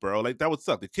suck, bro. Like, that would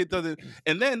suck. The kid doesn't.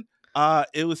 And then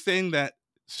it was saying that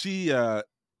she at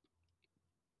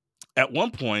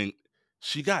one point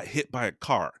she got hit by a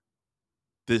car.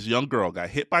 This young girl got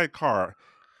hit by a car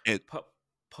and Po-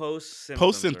 Post post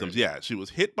symptoms symptoms, already. yeah, she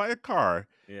was hit by a car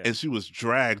Yeah. and she was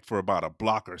dragged for about a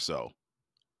block or so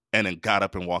and then got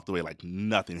up and walked away like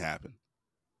nothing happened.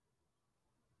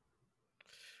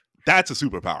 That's a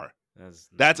superpower. That's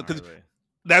That's because gnarly.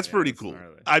 that's Yeah, pretty that's cool.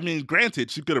 gnarly. I mean,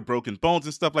 granted, she could have broken bones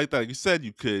and stuff like that. Like you said,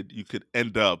 you could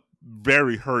end up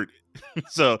very hurt.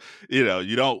 So, you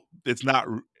don't it's not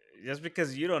Just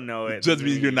because you don't know it just doesn't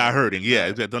means mean you're not you're hurting. Yeah,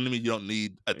 not. that doesn't mean you don't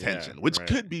need Yeah, attention, which right.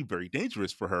 could be very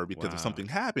dangerous for her because if Wow. something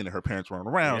happened and her parents weren't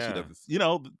around, she Yeah. doesn't,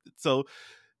 so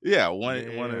yeah, Yeah,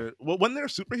 yeah. well, wasn't there a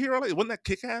superhero? Like, wasn't that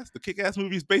Kick Ass? The Kick Ass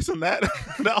movie is based on that.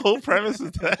 That whole premise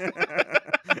is that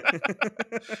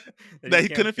That that you he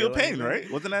can't couldn't feel feel pain, anything.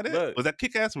 right? Wasn't that it? Look, Was that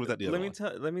Kick Ass or was that the other one?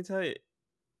 let me tell you.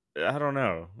 I don't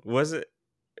know. Was it?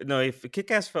 No, if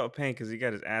Kick-Ass felt pain because he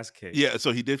got his ass kicked. Yeah,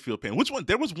 so he did feel pain. Which one?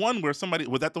 There was one where somebody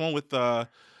was that the one with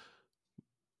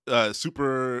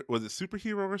super was it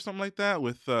superhero or something like that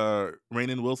with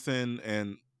Rainn Wilson,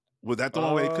 and was that the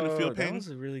one where he couldn't feel Oh, that pain? was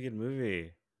a really good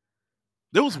movie.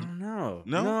 There I was don't know.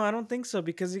 no. No, I don't think so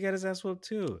because he got his ass whooped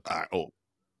too. Oh, all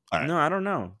right. No, I don't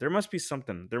know. There must be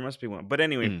something. There must be one. But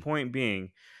anyway, Mm, point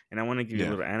being, and I want to give you a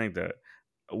yeah. little anecdote.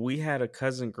 We had a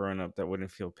cousin growing up that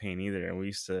wouldn't feel pain either, and we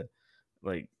used to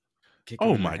like kick him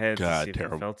Oh in the my head to see god, if he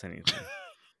terrible. felt anything.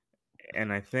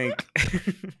 And I think,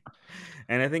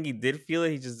 and I think he did feel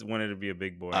it. He just wanted to be a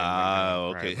big boy and like not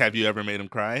cry Okay. about Have you ever made him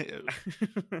cry? it.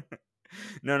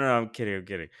 No, I'm kidding. I'm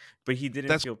kidding. But he didn't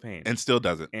That's feel pain, and still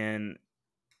doesn't. and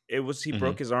it was he Mhm.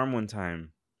 broke his arm one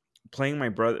time playing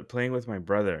with my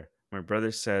brother. My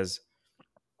brother says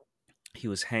he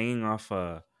was hanging off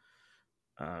like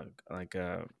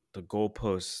the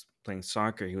goalpost playing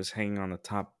soccer. He was hanging on the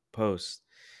top post,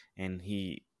 and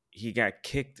he got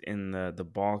kicked, and the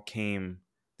ball came.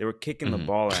 They were kicking the Mhm.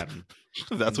 ball at him,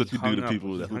 and That's what you do to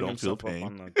people he who hung don't feel himself up pain.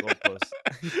 on the goalpost.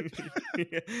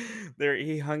 There,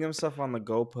 he hung himself on the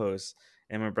goalpost,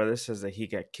 and my brother says that he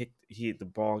got kicked. The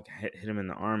ball hit him in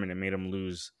the arm, and it made him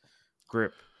lose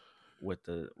grip with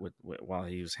while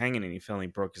he was hanging, and he fell and he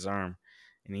broke his arm.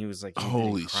 And he was like, he didn't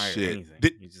Holy cry or shit. anything.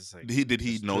 Did He just like did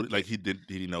he just know took like it. did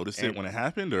he notice it And when it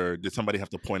happened, or did somebody have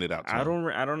to point it out to him? I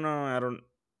don't know. I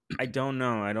don't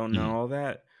know. I don't Mhm. know all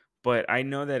that. But I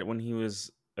know that when he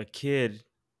was a kid,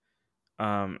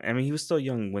 I mean, he was still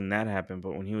young when that happened.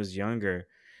 But when he was younger,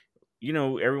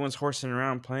 everyone's horsing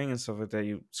around playing and stuff like that.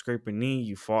 You scrape a knee,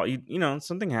 you fall.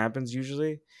 Something happens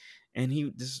usually. And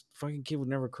this fucking kid would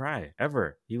never cry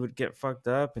ever. He would get fucked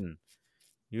up, and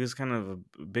he was kind of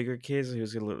a bigger kid, so he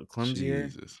was a little clumsier.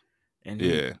 Jesus. And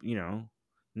he, Yeah.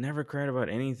 never cried about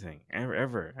anything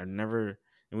ever. I never,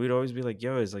 and we'd always be like,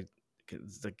 "Yo,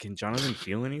 can Jonathan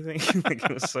feel anything?" Like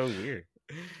it was so weird.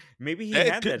 Maybe he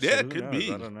had that Yeah, shit. it Who could knows?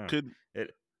 I be. don't know. Could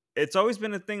It's always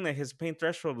been a thing that his pain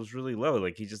threshold was really low.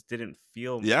 Like he just didn't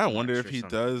feel Yeah, I wonder much if or he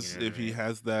something. You does, know what if I he mean?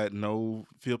 has that no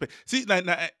feel pain. See,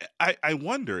 now, I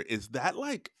wonder, is that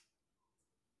like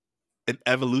an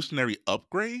evolutionary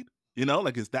upgrade?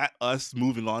 Like, is that us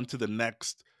moving on to the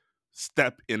next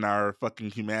step in our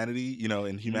fucking humanity, in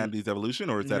N- humanity's evolution,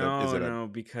 or is no, it a no,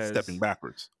 stepping because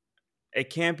backwards? it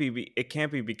can't be. It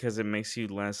can't be because it makes you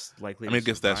less likely I to mean, I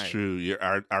guess that's survive. true.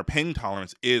 Our pain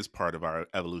tolerance is part of our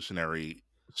evolutionary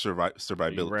You're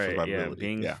right. Yeah,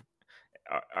 survivability. Yeah.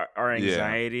 our Yeah.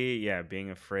 anxiety, yeah,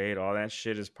 being afraid, all that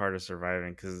shit is part of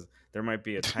surviving because there might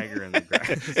be a tiger in the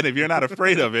grass. And if you're not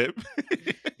afraid of it,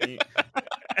 And you-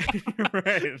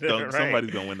 right, right.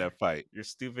 somebody's gonna win that fight. Your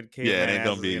stupid Yeah, it caveman ain't ass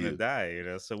gonna is be gonna you.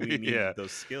 die, So we Yeah. need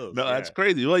those skills. No, that's Yeah.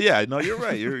 crazy. Well, yeah, no, you're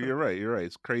right. You're right. You're right.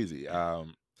 It's crazy.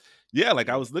 Yeah, like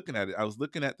I was looking at it. I was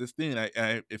looking at this thing.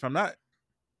 And if I'm not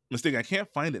mistaken, I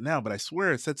can't find it now, but I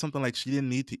swear it said something like she didn't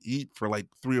need to eat for like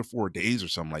 3 or 4 days or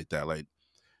something like that. Like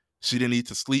she didn't need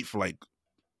to sleep for like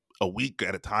a week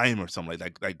at a time or something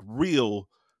like real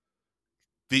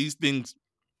these things.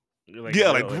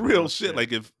 Yeah, like like real real shit. shit.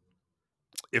 Like if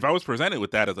I was presented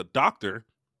with that as a doctor,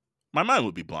 my mind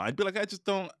would be blown. I'd be like, I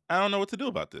don't know what to do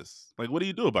about this. Like, what do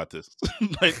you do about this?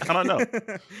 Like, I don't know.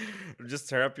 Just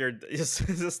tear up your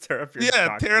just tear up your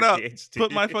Yeah, tear it doctor up. PhD.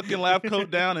 Put my fucking lab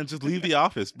coat down and just leave the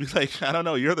office. Be like, I don't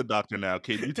know. You're the doctor now,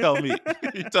 kid. You tell me.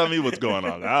 You tell me what's going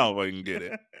on. I don't fucking get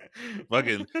it.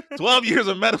 Fucking 12 years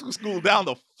of medical school down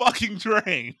the fucking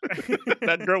drain.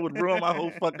 That girl would ruin my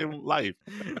whole fucking life.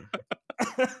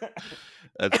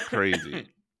 That's crazy.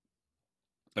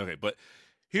 Okay, but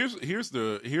here's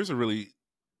the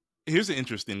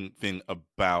interesting thing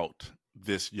about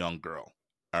this young girl.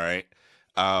 All right.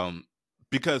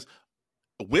 Because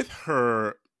with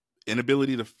her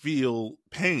inability to feel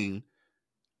pain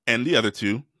and the other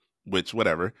two, which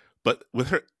whatever, but with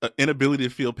her inability to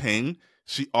feel pain,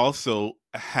 she also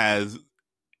has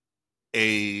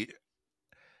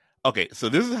okay, so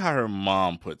this is how her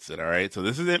mom puts it, all right? So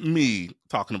this isn't me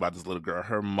talking about this little girl.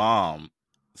 Her mom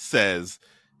says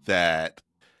that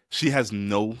she has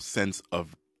no sense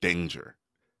of danger.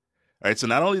 All right, so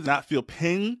not only does not feel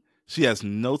pain, she has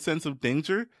no sense of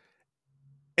danger,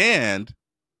 and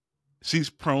she's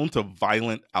prone to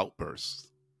violent outbursts.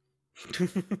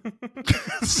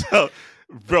 So,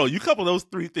 bro, you couple those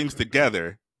three things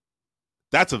together,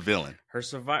 that's a villain. Her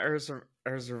survival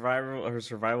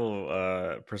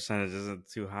percentage isn't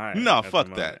too high. No,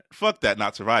 fuck that. Fuck that.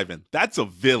 Not surviving. That's a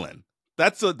villain.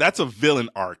 That's a villain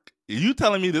arc. You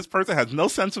telling me this person has no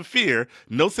sense of fear,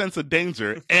 no sense of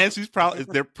danger, and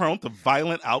they're prone to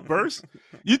violent outbursts?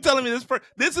 You telling me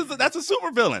that's a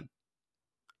super villain?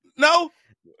 No.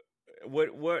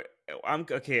 What? I'm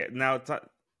okay now.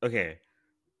 Okay,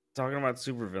 talking about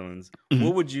super villains. Mm-hmm.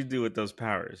 What would you do with those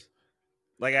powers?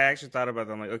 Like, I actually thought about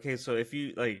that. I'm like, okay, so if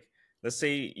you like, let's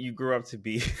say you grew up to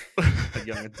be a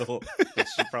young adult, which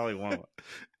she probably won't.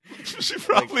 She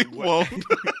probably won't.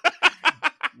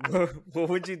 What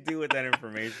would you do with that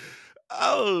information?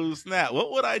 Oh snap!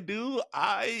 What would I do?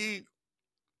 I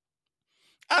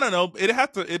don't know.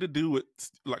 It'd do with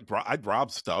like I'd rob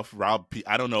stuff.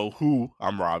 I don't know who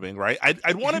I'm robbing. Right?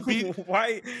 I'd want to be.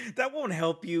 Why? That won't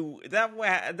help you. That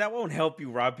won't help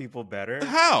you rob people better.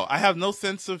 How? I have no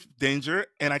sense of danger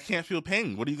and I can't feel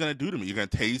pain. What are you gonna do to me? You're gonna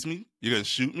tase me? You're gonna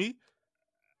shoot me?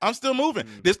 I'm still moving.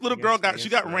 This little girl got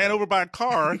ran over by a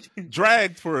car,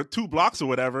 dragged for 2 blocks or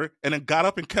whatever, and then got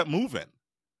up and kept moving.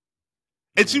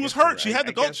 And she was hurt. She had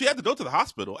to go. She had to go to the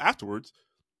hospital afterwards.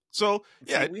 So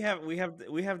yeah, see,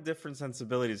 we have different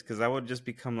sensibilities because I would just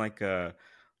become like a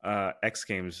X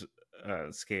Games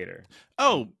skater.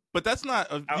 Oh, but that's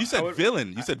not. You said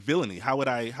villain. You said villainy. How would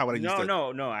I use that?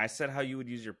 No. I said how you would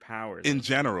use your powers in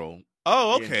general.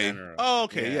 Oh, okay. Oh,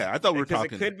 okay. Yeah, I thought we were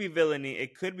talking. It could be villainy.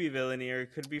 It could be villainy, or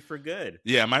it could be for good.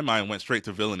 Yeah, my mind went straight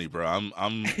to villainy, bro. I'm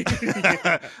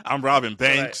I'm robbing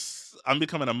banks. I'm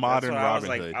becoming a modern Robin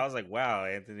Hood. I was like, wow,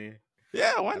 Anthony.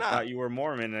 Yeah, why not? I thought you were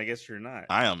Mormon, and I guess you're not.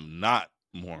 I am not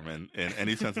Mormon in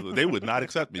any sense of they would not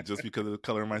accept me just because of the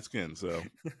color of my skin. So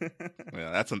yeah,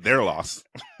 that's their loss.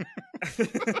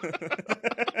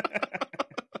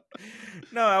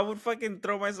 No, I would fucking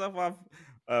throw myself off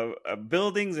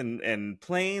buildings and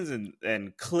planes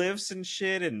and cliffs and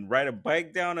shit, and ride a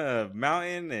bike down a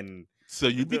mountain. And so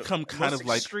you'd become kind of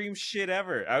like extreme shit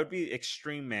ever. I would be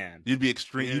extreme man. You'd be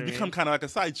extreme. You'd become kind of like a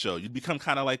sideshow. You'd become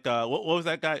kind of like what was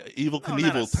that guy? Evil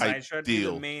Knievel type deal. I'd be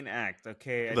the main act.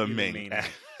 Okay, the main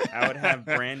act. I would have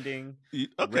branding.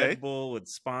 Okay, Red Bull would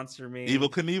sponsor me. Evil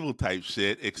Knievel type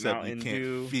shit. Except Mountain you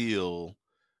can't feel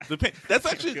the pain. That's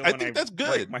actually. I think that's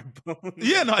good. My bones.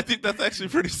 Yeah, no, I think that's actually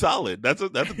pretty solid. That's a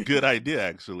good idea.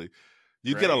 Actually,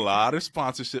 you get a lot of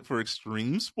sponsorship for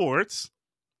extreme sports.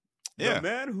 Yeah, the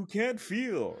man who can't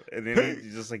feel, and then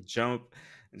you just like jump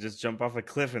off a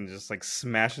cliff and just like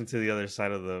smash into the other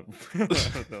side of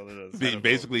the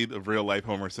basically the real life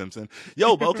Homer Simpson.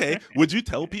 Yo, okay. Would you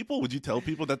tell people?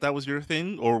 That was your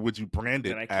thing, or would you brand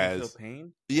it I can't as feel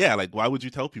pain? Yeah, like why would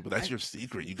you tell people that's your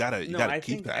secret? You gotta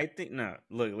keep that. I think no.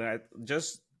 Look,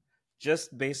 just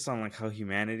just based on like how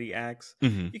humanity acts,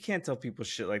 you can't tell people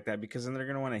shit like that because then they're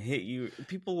gonna want to hit you.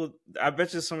 People, I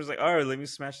bet you someone's like, "All right, let me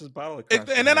smash this bottle across."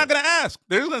 And they're not gonna ask.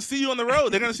 They're just gonna see you on the road.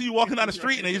 They're gonna see you walking down the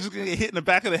street, and you're just gonna get hit in the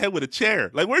back of the head with a chair.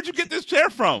 Like, where'd you get this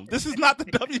chair from? This is not the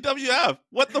WWF.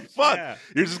 What the fuck? Yeah.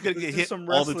 You're just gonna get hit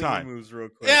all the time. Moves real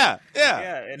quick. Yeah.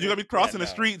 You're gonna be crossing the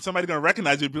street, and somebody's gonna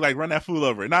recognize you and be like, "Run that fool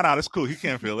over." No, that's cool. He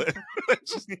can't feel it.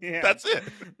 That's it.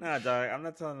 Nah, dog. I'm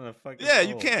not telling them to fucking. Yeah,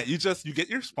 you can't. You get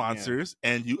your sponsors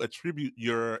and you attribute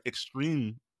your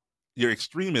extremism, your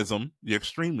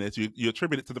extremeness, you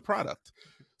attribute it to the product.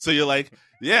 So you're like,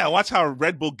 yeah, watch how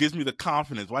Red Bull gives me the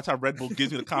confidence. Watch how Red Bull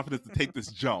gives me the confidence to take this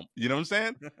jump. You know what I'm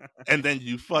saying? And then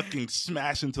you fucking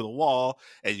smash into the wall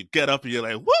and you get up and you're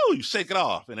like, woo, you shake it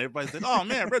off. And everybody's like, oh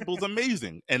man, Red Bull's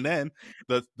amazing. And then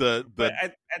But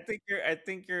I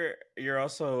think you're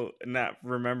also not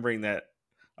remembering that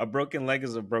a broken leg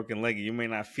is a broken leg. You may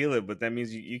not feel it, but that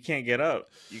means you can't get up.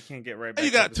 You can't get right back.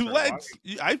 You got two legs.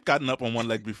 I've gotten up on one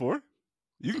leg before.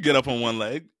 You can get up on one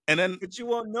leg, and then but you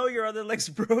won't know your other leg's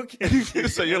broken.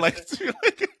 So you're like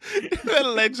that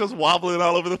leg's just wobbling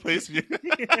all over the place. Yeah,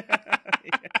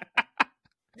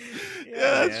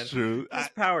 that's true. This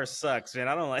power sucks, man.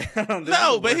 I don't like.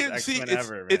 But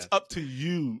it's up to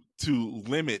you to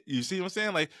limit. You see what I'm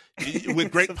saying? Like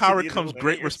with great power comes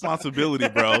great responsibility,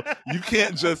 bro. You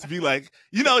can't just be like,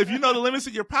 if you know the limits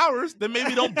of your powers, then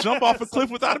maybe don't jump off a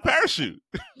cliff without a parachute.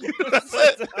 That's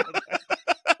it.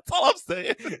 That's all I'm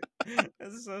saying.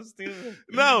 That's so stupid.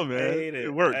 No, man. I hate it.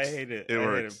 It works. I hate it. It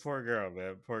works. Poor girl,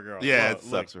 man. Poor girl. Yeah, it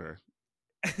sucks for her.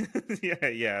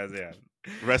 Yeah.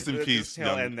 Rest in peace,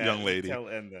 young lady. Tell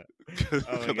end that.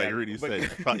 Like Rudy said,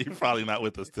 you're probably not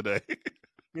with us today.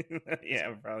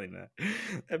 Yeah, probably not.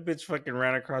 That bitch fucking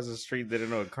ran across the street, didn't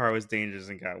know a car was dangerous,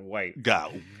 and got wiped.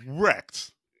 Got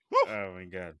wrecked. Oh my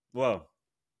god. Well,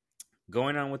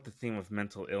 going on with the theme of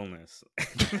mental illness.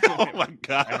 Oh my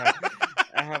god.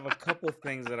 I have a couple of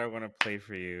things that I want to play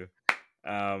for you.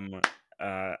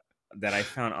 That I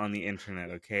found on the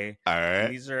internet, okay? All right.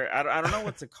 And these are, I don't know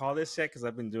what to call this yet because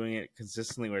I've been doing it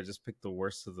consistently where I just pick the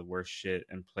worst of the worst shit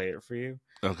and play it for you.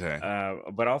 Okay.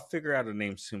 But I'll figure out a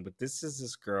name soon. But this is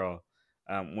this girl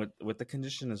with the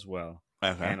condition as well.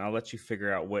 Okay. And I'll let you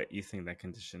figure out what you think that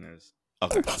condition is.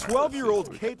 Okay.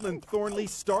 12-year-old Caitlin Thornley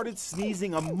started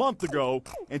sneezing a month ago,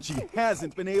 and she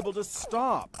hasn't been able to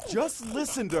stop. Just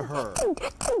listen to her.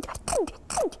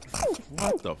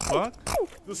 What the fuck?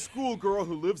 The schoolgirl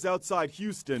who lives outside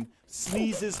Houston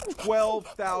sneezes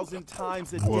 12,000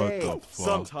 times a day.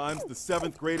 Sometimes the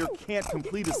 7th grader can't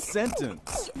complete a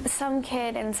sentence. Some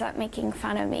kid ends up making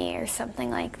fun of me or something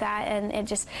like that, and it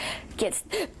just gets...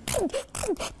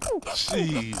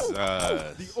 Jesus.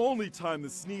 The only time the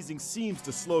sneezing seems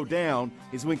to slow down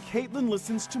is when Caitlin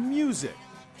listens to music,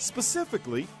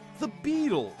 specifically the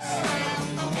Beatles.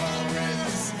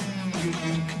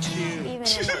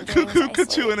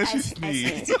 Cuckoo, and then she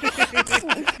sneezed.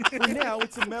 For now,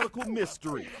 it's a medical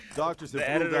mystery. Doctors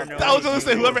have ruled out. I was going to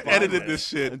say, whoever edited this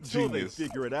shit, until genius. they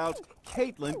figure it out,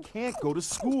 Caitlin can't go to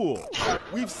school.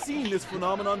 We've seen this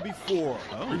phenomenon before.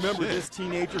 Remember this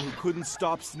teenager who couldn't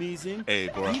stop sneezing? Hey,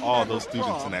 bro, all those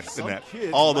students in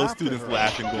that all those students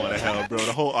laughing, going to hell, bro.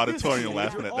 The whole auditorium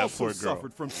laughing at that poor girl.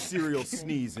 Suffered from serial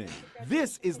sneezing.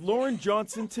 This is Lauren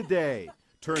Johnson today.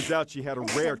 Turns out she had a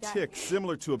rare tic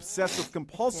similar to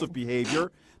obsessive-compulsive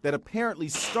behavior that apparently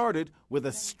started with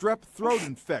a strep throat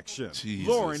infection. Jesus.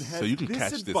 Lauren has so you can this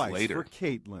catch this advice later. for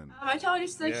Caitlin. I tell her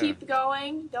just to keep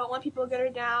going. Don't let people get her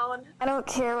down. I don't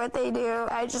care what they do.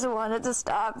 I just want it to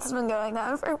stop. It's been going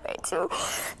on for way too.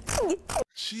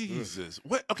 Jesus.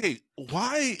 What? Okay.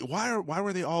 Why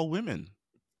were they all women?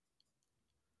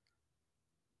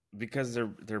 Because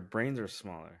their brains are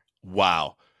smaller.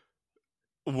 Wow.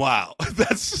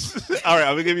 That's all right.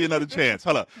 I'm gonna give you another chance.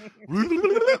 Hold up.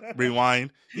 Rewind.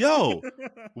 Yo,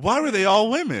 why were they all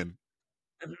women?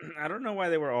 I don't know why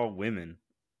they were all women.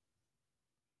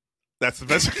 That's the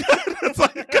best. That's all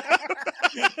you got.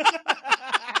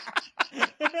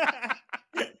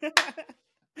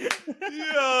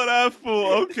 Yo, that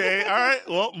fool. Okay, all right.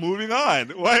 Well, moving on.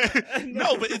 Why?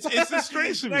 No, but it's a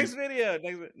strange to me. Next video. I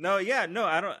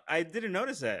didn't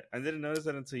notice that. I didn't notice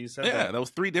that until you said that. Yeah, that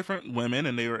was 3 different women,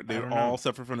 and they were all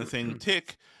suffer from the same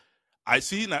tick. I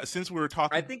see. Now, since we were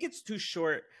talking, I think it's too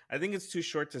short.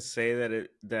 To say that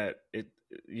it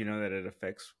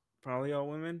affects probably all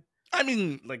women. I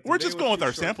mean, Like, we're the just video going was with too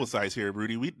our short sample for- size here,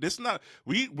 Rudy.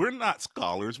 We're not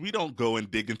scholars. We don't go and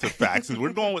dig into facts, and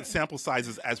we're going with sample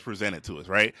sizes as presented to us,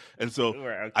 right? And so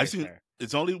Right, okay, I've seen fair.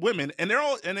 it's only women, and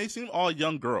they seem all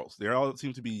young girls. They all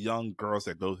seem to be young girls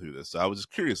that go through this. So I was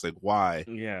just curious, like, why?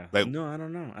 Yeah. Like, No, I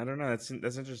don't know. That's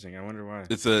interesting. I wonder why.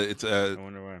 it's I a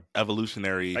wonder why.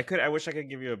 evolutionary. I wish I could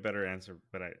give you a better answer,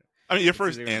 but I mean, your it's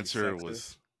first either gonna be answer sexist,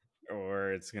 was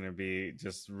or it's gonna be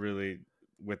just really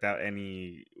without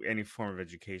any form of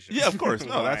education. yeah, of course.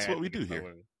 No, Why that's I what we think do it's not here.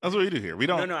 women. That's what we do here. We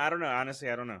don't. No, I don't know. Honestly,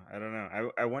 I don't know.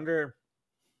 I wonder.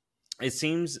 It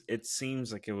seems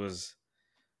like it was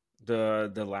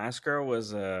the last girl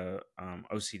was a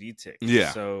OCD tick.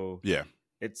 Yeah. So Yeah.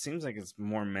 it seems like it's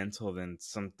more mental than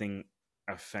something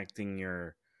affecting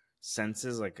your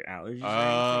senses, like allergies.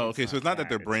 Oh, okay. So it's not that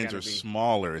their brains are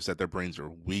smaller; it's that their brains are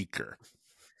weaker.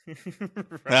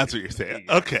 That's what you're saying.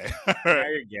 Okay. All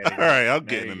right. All right. I'm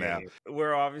getting it now.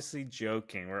 We're obviously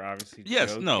joking.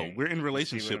 Yes. Joking. No. We're in You see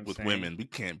relationship what I'm with saying? women. We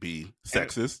can't be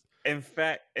sexist. In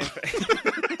fact, right.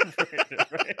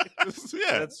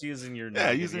 Yeah. That's using your Yeah.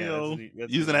 noggin. Using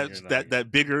that's using your noggin.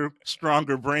 that bigger,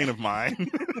 stronger brain of mine.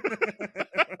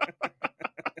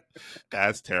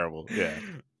 That's terrible. Yeah.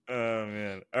 Oh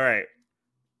man. All right.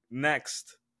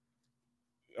 Next,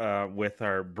 with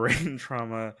our brain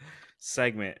trauma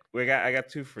segment, I got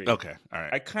two for you. Okay. All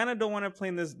right. I kind of don't want to play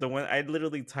this. The one I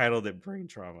literally titled it "Brain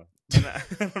Trauma," and I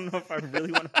don't know if I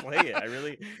really want to play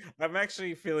it. I'm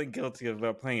actually feeling guilty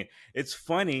about playing it. It's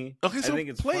funny. Okay, so I think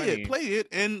it's play funny. it,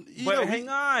 and hang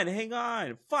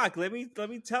on. Fuck, let me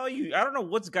tell you. I don't know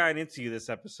what's gotten into you this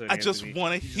episode. I just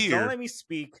want to hear. Don't let me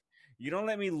speak. You don't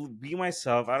let me be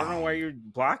myself. I don't know why you're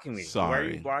blocking me. Sorry. Why are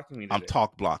you blocking me today? I'm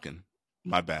talk blocking.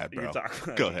 My bad, bro.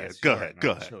 Go ahead. Go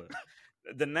ahead.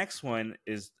 The next one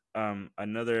is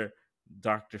another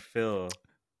Dr. Phil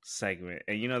segment,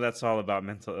 and that's all about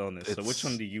mental illness. So which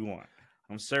one do you want?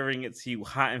 I'm serving it to you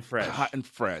hot and fresh. Hot and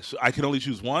fresh. I can only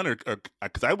choose one, or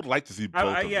because I would like to see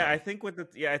both. Of them. I think with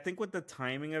the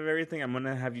timing of everything, I'm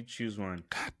gonna have you choose one.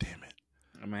 God damn it!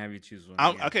 I'm gonna have you choose one.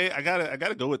 Okay, I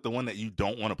gotta go with the one that you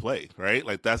don't want to play, right?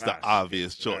 Like that's the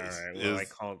obvious choice. All right.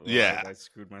 Well, I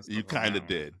screwed myself. You kind of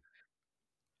did.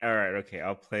 All right, okay.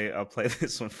 I'll play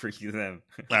this one for you then.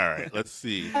 All right, let's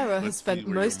see. Sarah has spent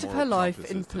most of her life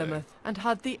in Plymouth and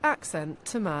had the accent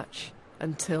to match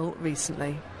until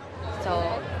recently.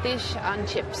 So, fish and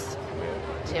chips.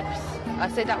 I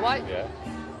say that right? Yeah.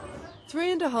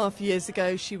 3.5 years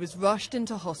ago, she was rushed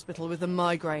into hospital with a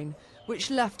migraine, which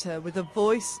left her with a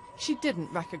voice she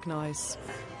didn't recognise.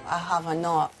 I have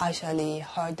not actually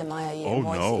heard my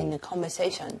voice in the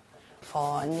conversation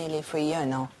for nearly 3 years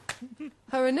now.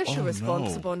 Her initial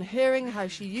response upon hearing how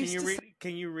she used to...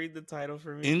 Can you read the title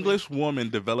for me? English woman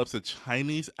develops a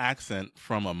Chinese accent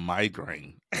from a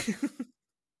migraine.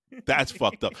 That's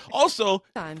fucked up. Also,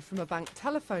 sound from a bank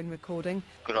telephone recording.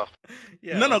 Good afternoon.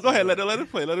 Yeah, no, go ahead. Let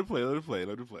it play. Thank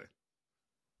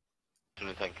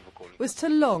you for calling. Was to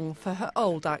long for her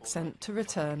old accent to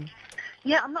return.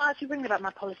 Yeah, I'm not actually ringing about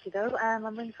my policy though. I'm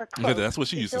ringing for a quote. That's what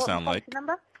she used to sound like.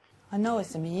 Number? I know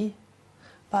it's me,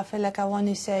 but I feel like I want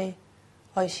to say,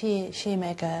 oh, she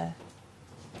make a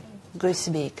good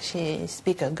speak. She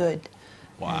speak a good.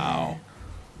 Wow.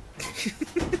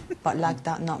 But like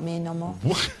that, not me no more.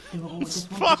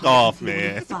 Fuck off,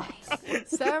 man.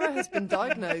 Sarah has been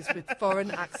diagnosed with foreign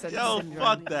accent syndrome.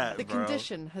 Fuck that, The bro.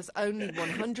 condition has only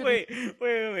 100...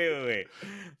 Wait.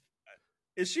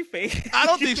 Is she fake? I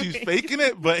don't think she's faking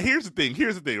it, but here's the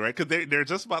thing, right? Because they're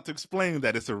just about to explain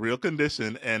that it's a real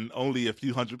condition and only a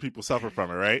few hundred people suffer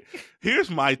from it, right? Here's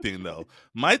my thing, though.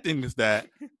 My thing is that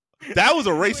was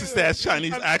a racist-ass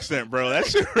Chinese accent, bro. That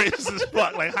shit racist as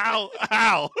fuck. Like, how?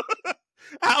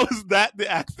 How is that the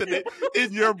accent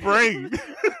in your brain?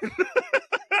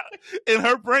 In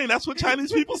her brain, that's what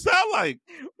Chinese people sound like.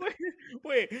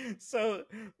 Wait, so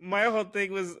my whole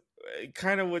thing was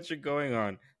kind of what you're going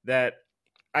on, that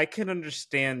I can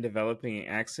understand developing an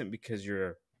accent because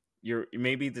you're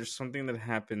maybe there's something that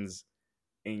happens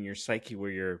in your psyche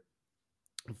where your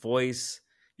voice,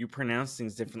 you pronounce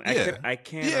things differently. Yeah. I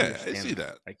can understand I see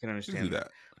that. I can understand that.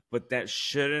 But that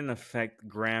shouldn't affect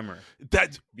grammar.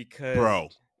 Because bro.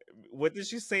 What did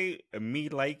she say? Me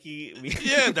likey?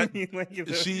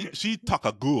 Yeah, she talk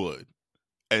a good,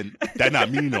 and that not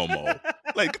me no more.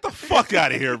 Like, get the fuck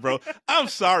out of here, bro. I'm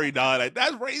sorry, dog. Like,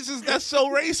 that's racist. That's so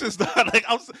racist, dog. Like,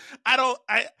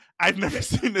 I've never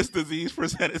seen this disease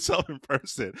present itself in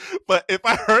person. But if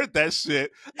I heard that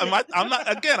shit, I'm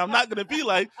not gonna be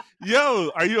like,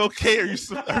 yo, are you okay? Are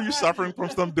you suffering from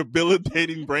some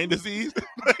debilitating brain disease?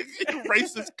 Like, you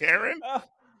racist Karen?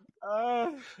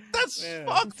 That's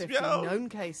fucked, 50 yo. known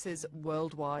cases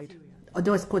worldwide.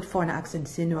 Although it's called foreign accent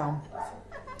syndrome,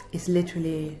 it's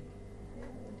literally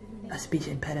a speech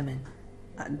impediment.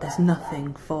 There's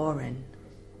nothing foreign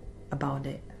about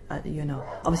it.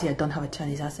 Obviously I don't have a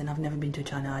Chinese accent. I've never been to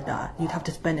China. You'd have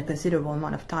to spend a considerable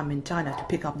amount of time in China to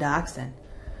pick up the accent.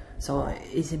 So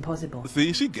it's impossible.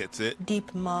 See, she gets it.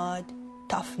 Deep mud,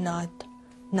 tough nut,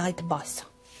 night bus.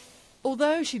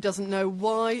 Although she doesn't know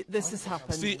why this has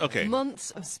happened. See, okay.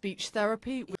 Months of speech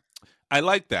therapy. I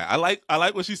like that. I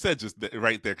like what she said just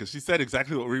right there, because she said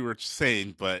exactly what we were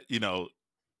saying, but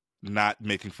not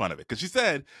making fun of it. Because she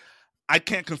said, I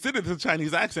can't consider this a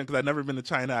Chinese accent because I've never been to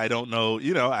China. I don't know.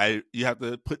 You have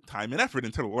to put time and effort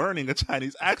into learning a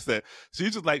Chinese accent. So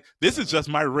she's just like, this is just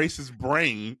my racist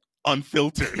brain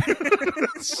unfiltered.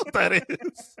 That's what that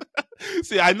is.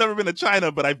 See, I've never been to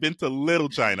China, but I've been to Little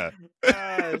China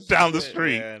down the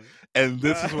street. Man. And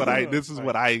this is what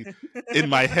I, in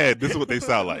my head, this is what they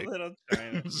sound like. Little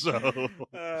China. So,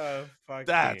 fuck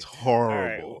that's me.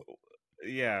 horrible. Right.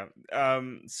 Yeah.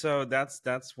 So that's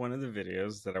one of the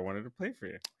videos that I wanted to play for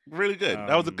you. Really good.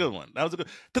 That was a good one.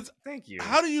 Thank you.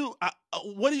 How do you,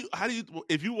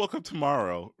 if you woke up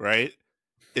tomorrow, right?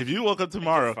 If you woke up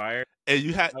tomorrow and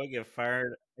you had, I would get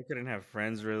fired. I couldn't have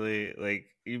friends really. Like,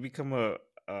 you become a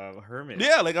hermit.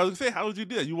 Yeah, like I was gonna say, how would you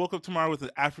do that? You woke up tomorrow with an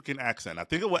African accent. I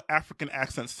think of what African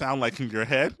accents sound like in your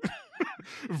head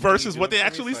versus what they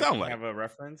actually sound like. Have a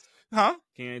reference? Huh?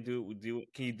 Can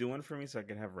you do one for me so I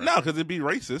can have a reference? No, because it'd be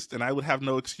racist and I would have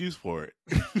no excuse for it.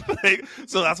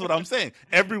 So that's what I'm saying.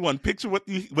 Everyone, picture what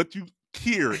you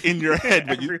hear in your head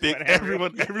when you think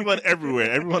everyone everywhere,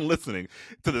 everyone listening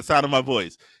to the sound of my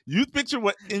voice. You picture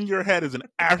what in your head is an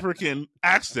African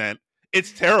accent.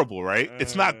 It's terrible, right?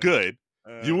 It's not good.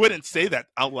 You wouldn't say that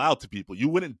out loud to people. You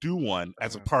wouldn't do one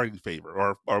as a party favor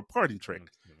or a party trick.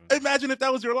 Imagine if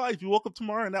that was your life. You woke up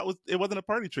tomorrow and it wasn't a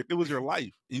party trick. It was your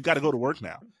life. You got to go to work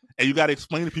now, and you got to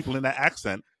explain to people in that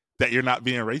accent that you're not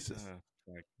being racist.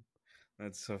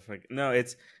 That's so fucking. No,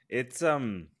 it's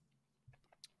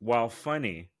while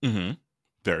funny,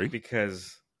 very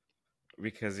because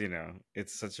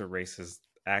it's such a racist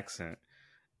accent.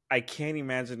 I can't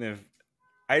imagine if.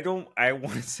 I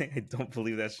want to say I don't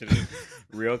believe that shit is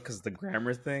real, because the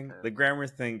grammar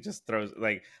thing just throws,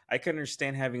 like, I can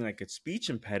understand having like a speech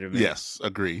impediment. Yes,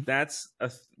 agree. That's a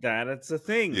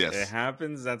thing. Yes. It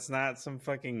happens. That's not some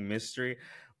fucking mystery.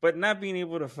 But not being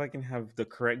able to fucking have the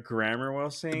correct grammar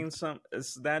while saying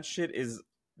that shit is.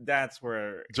 That's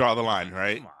where draw the line,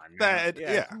 right? Come on,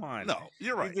 yeah. Come on. No,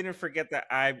 you're right. You didn't forget that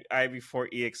I before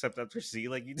E except after C.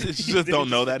 Like you just don't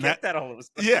know that. That all of a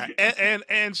sudden. Yeah,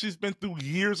 and she's been through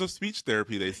years of speech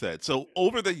therapy. They said so.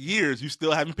 Over the years, you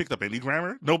still haven't picked up any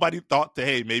grammar. Nobody thought to,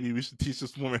 hey, maybe we should teach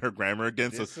this woman her grammar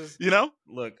again.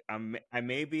 Look, I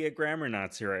may be a grammar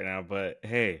Nazi right now, but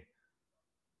hey,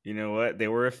 you know what? They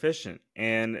were efficient,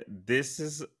 and this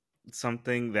is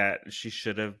something that she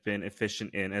should have been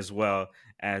efficient in, as well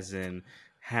as in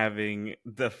having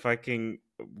the fucking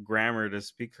grammar to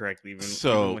speak correctly, even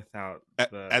without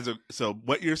so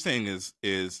what you're saying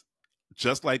is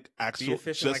just like be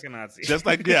efficient like a Nazi, just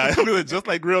like just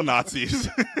like real Nazis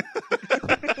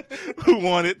who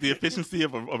wanted the efficiency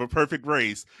of a perfect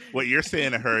race. What you're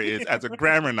saying to her is, as a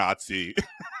grammar Nazi,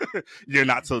 you're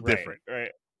not so different,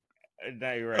 right?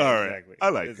 No, you're right. All right. Exactly. I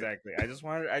like exactly. It. I just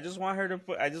want her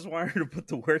to put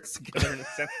the words together in a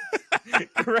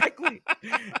sentence correctly,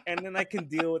 and then I can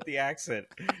deal with the accent.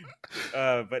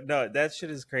 But no, that shit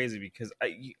is crazy, because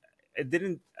it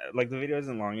didn't, like, the video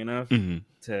isn't long enough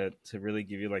to really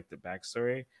give you like the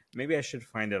backstory. Maybe I should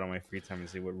find it on my free time and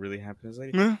see what really happened.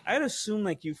 Like, I'd assume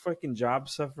like you fucking job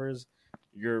suffers,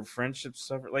 your friendships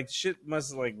suffer, like shit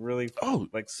must like really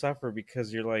like suffer,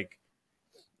 because you're like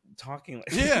talking like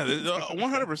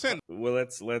 100%. Well,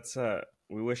 let's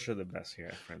we wish her the best here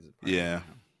at Friends at Party. Yeah.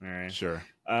 All right. Sure.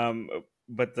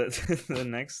 But the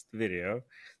next video,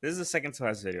 this is the second to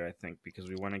last video, I think, because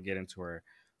we want to get into our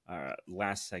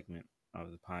last segment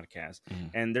of the podcast.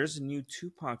 And there's a new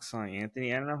Tupac song,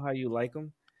 Anthony. I don't know how you like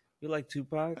him. You like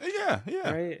Tupac? Yeah.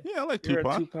 Right? Yeah, I like You're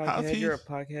Tupac. A Tupac head. You're a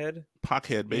Pac head. Pac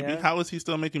head, baby. Yeah. How is he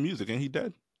still making music? Ain't he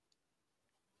dead?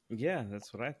 Yeah,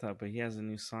 that's what I thought. But he has a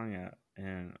new song out,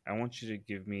 and I want you to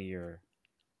give me your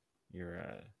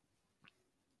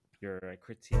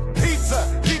critique.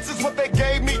 Pizza's what they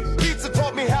gave me. Pizza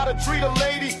taught me how to treat a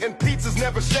lady, and pizza's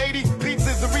never shady.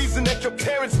 Pizza is the reason that your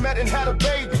parents met and had a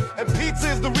baby, and pizza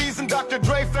is the reason Dr.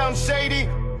 Dre found shady.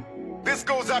 This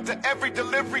goes out to every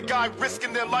delivery guy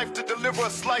risking their life to deliver a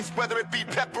slice, whether it be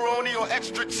pepperoni or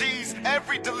extra cheese.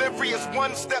 Every delivery is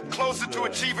one step closer to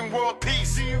achieving world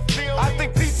peace. I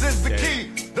think pizza is the key.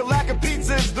 The lack of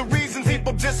pizza is the reason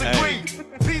people disagree.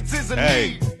 Pizza is a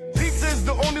need. Pizza is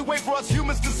the only way for us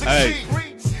humans to succeed.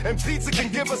 And pizza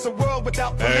can give us a world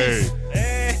without police.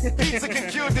 Pizza can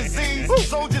cure disease.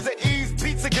 Soldiers at ease.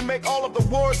 Pizza can make all of the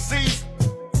wars cease.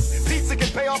 Pizza can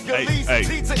pay off your lease.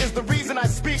 Pizza is the reason I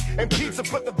speak. And pizza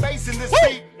put the bass in this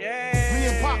beat. Me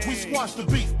and Pop, we squash the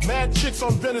beef. Mad chicks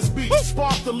on Venice Beach.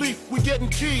 Spark the leaf, we getting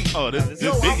key. Oh, this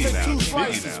Yo, I'll Biggie take now. 2 Biggie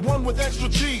slices, now. one with extra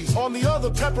cheese. On the other,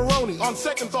 pepperoni. On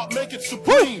second thought, make it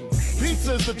supreme.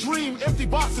 Pizza is the dream. Empty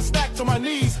boxes stacked to my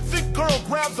knees. Thick girl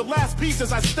grabs the last piece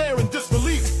as I stare in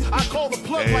disbelief. I call the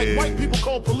plug like white people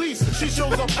call police. She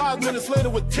shows up 5 minutes later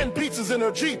with 10 pizzas in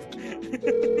her Jeep.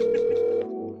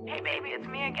 Hey, baby, it's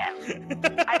me again.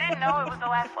 I didn't know it was the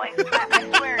last slice.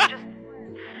 I swear, just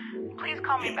please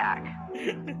call me back.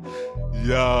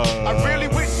 Yo. I really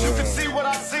wish you could see what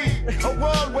I see. A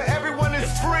world where everyone is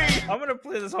free. I'm gonna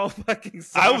play this whole fucking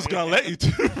song. I was gonna let you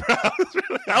too, bro.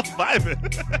 I'm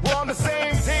vibing. We're on the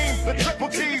same team. The triple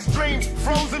cheese dream.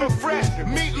 Frozen or fresh.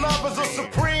 Meat lovers are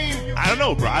supreme. I don't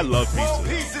know, bro. I love World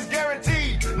pizza. peace is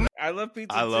guaranteed. I love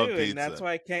pizza I love too, pizza. and that's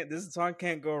why I can't. This song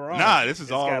can't go wrong. Nah, this is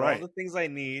It's all got right. all the things I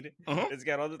need. Uh-huh. It's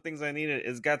got all the things I need.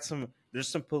 It's got some. There's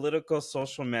some political,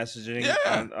 social messaging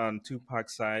Yeah. on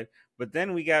Tupac's side, but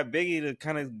then we got Biggie to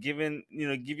kind of give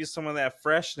you some of that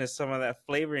freshness, some of that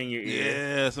flavor in your ear.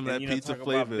 Yeah, some of And, that pizza talk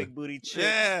flavor. About big booty chicks.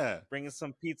 Yeah. Bringing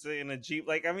some pizza in a Jeep.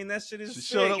 Like, I mean, that shit is. She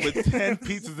showed up sick. with 10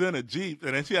 pizzas in a Jeep,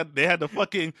 and then they had the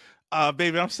fucking,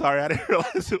 baby, I'm sorry, I didn't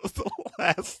realize it was the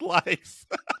last slice.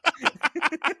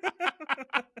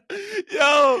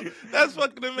 Yo, that's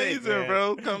fucking amazing, man.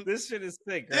 bro. This shit is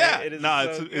sick, right? Yeah, It is no,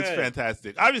 so it's good.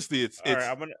 fantastic. Obviously, it's All right,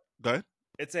 I'm gonna. go ahead.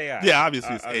 It's AI. Yeah,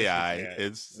 obviously it's Obviously AI.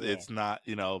 it's AI. It's not,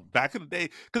 back in the day.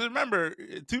 Because remember,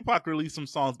 Tupac released some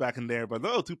songs back in there, but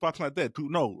no, Tupac's not dead.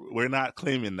 No, we're not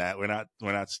claiming that. We're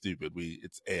not stupid.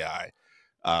 It's AI.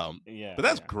 Yeah, but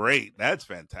that's yeah. great. That's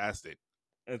fantastic.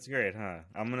 It's great, huh?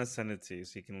 I'm gonna send it to you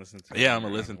so you can listen to it. Yeah, I'm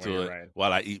while gonna listen while to you're it riding.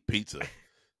 while I eat pizza.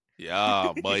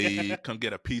 Yeah, boy, come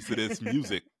get a piece of this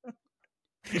music.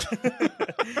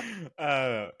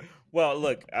 Well,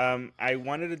 look, I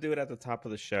wanted to do it at the top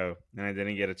of the show, and I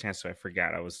didn't get a chance, so I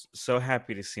forgot. I was so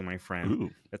happy to see my friend Ooh.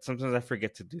 that sometimes I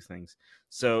forget to do things.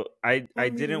 So I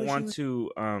didn't want to.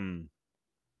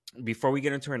 Before we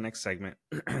get into our next segment,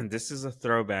 this is a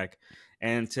throwback,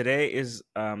 and today is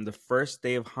the first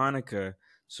day of Hanukkah.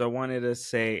 So I wanted to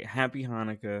say Happy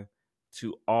Hanukkah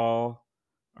to all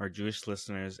our Jewish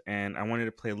listeners, and I wanted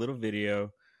to play a little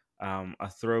video, a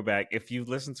throwback. If you've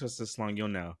listened to us this long, you'll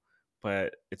know,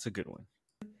 but it's a good one.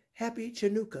 Happy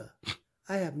Chanukah.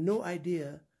 I have no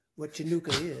idea what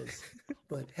Chanukah is,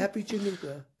 but Happy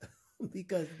Chanukah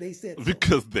because they said so.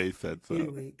 Because they said so.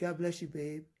 Anyway, God bless you,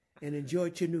 babe, and enjoy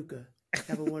Chanukah.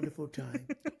 Have a wonderful time.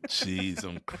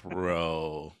 Jeez,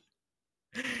 crow.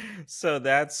 So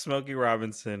that's Smokey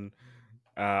Robinson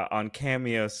on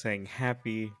Cameo saying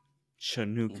Happy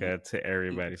Chanukah to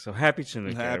everybody. So Happy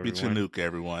Chanukah, Happy everyone. Chanukah,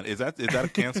 everyone. Is that a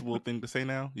cancelable thing to say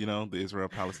now? The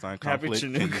Israel-Palestine Happy conflict.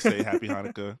 Can you Chanukah. say Happy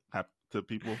Hanukkah to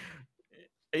people?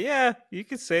 Yeah, you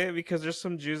could say it because there's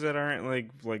some Jews that aren't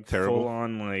like Terrible. full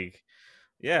on like.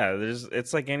 Yeah,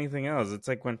 it's like anything else. It's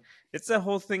like when it's the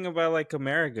whole thing about like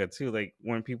America too. Like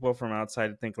when people from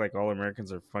outside think like all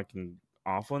Americans are fucking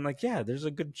awful, and like there's a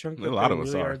good chunk. A lot of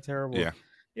us really are. terrible. Yeah.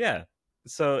 Yeah.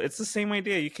 So it's the same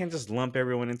idea. You can't just lump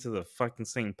everyone into the fucking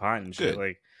same pot and shit. Good.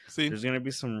 Like, See? there's gonna be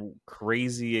some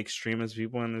crazy extremist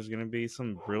people, and there's gonna be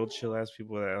some real chill ass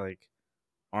people that like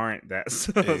aren't that.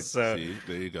 So, Hey, so see,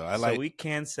 there you go. so we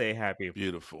can say happy.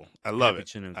 Beautiful. I love Happy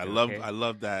it. Chanukah, I love okay? I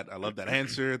love that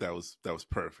answer. That was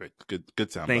perfect.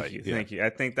 Good sound Thank bite. you, Yeah. thank you. I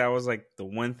think that was like the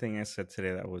one thing I said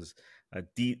today that was a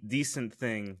decent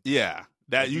thing. Yeah.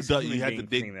 That A you decent you had to human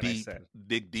being thing dig that I said.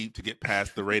 dig deep to get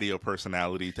past the radio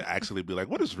personality to actually be like,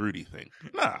 what does Rudy think?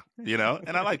 Nah,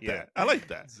 and I like Yeah. that. I like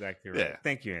that. Exactly right. Yeah.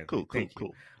 Thank you, Anthony. Cool, Thank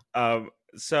cool. you.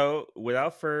 So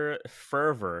without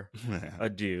fervor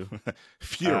ado,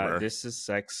 Furor. this is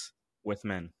Sex with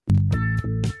Men.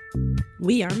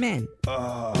 We are men.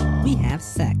 We have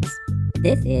sex.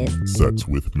 This is Sex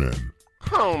with Men.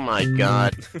 Oh my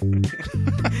God.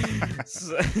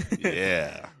 So-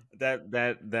 Yeah.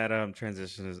 That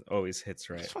transition is always hits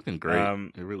right. It's fucking great.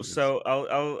 It really is. So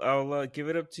I'll give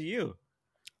it up to you.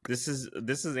 This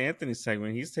is Anthony's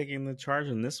segment. He's taking the charge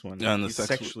in this one. On the He's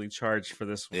sexually charged for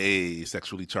this one. Hey,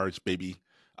 sexually charged, baby.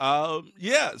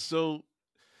 Yeah, so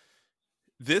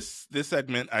this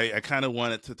segment, I kind of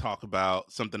wanted to talk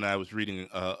about something that I was reading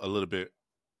a little bit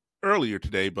earlier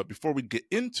today. But before we get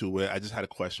into it, I just had a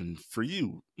question for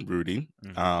you, Rudy.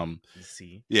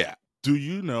 See, yeah, do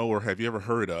you know or have you ever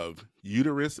heard of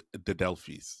uterus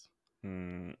didelphys?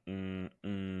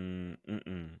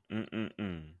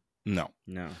 No.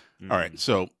 All right,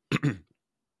 so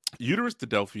uterus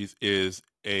didelphys is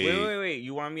a. Wait!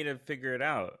 You want me to figure it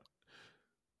out?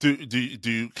 Do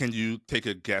you? Can you take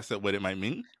a guess at what it might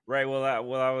mean? Right. Well, I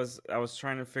was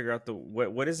trying to figure out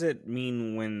what does it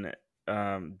mean when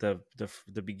the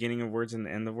beginning of words and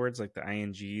the end of words, like the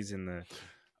ings and the.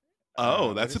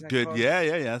 That's a good. Called?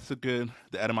 Yeah. That's a good.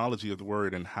 The etymology of the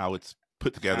word and how it's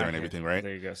put together and everything, right?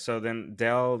 There you go. So then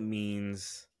del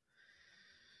means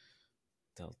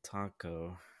del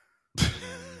taco.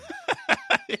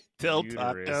 Del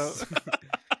taco.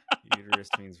 Uterus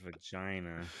means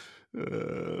vagina.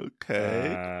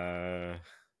 Okay.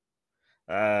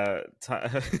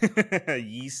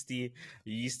 Yeasty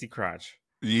crotch.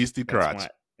 Yeasty crotch.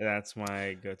 That's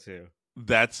my go-to.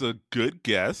 That's a good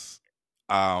guess.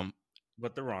 But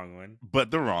the wrong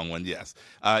one. Yes.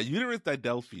 Uterus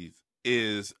didelphys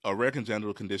is a rare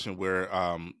congenital condition where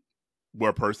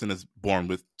a person is born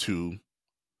with two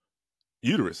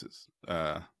uteruses.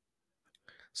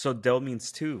 So del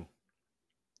means two.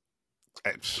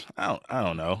 I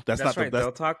don't know. That's not right. The best.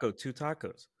 Del taco, 2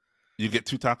 tacos. You get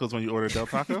 2 tacos when you order Del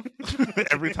Taco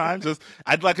every time. Just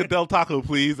I'd like a Del Taco,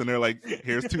 please, and they're like,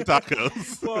 "Here's 2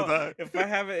 tacos." Well,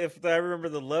 if I remember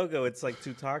the logo, it's like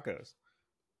 2 tacos.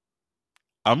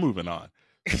 I'm moving on.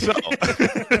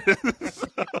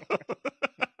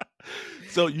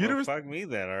 So uterus. Well, fuck me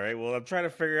then. All right. Well, I'm trying to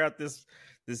figure out this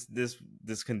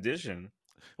condition.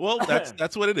 Well,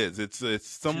 that's what it is. It's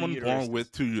someone born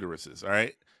with 2 uteruses. All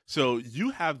right. So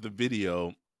you have the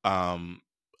video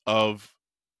of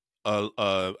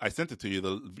I sent it to you,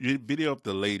 the video of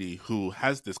the lady who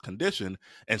has this condition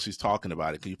and she's talking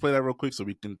about it. Can you play that real quick so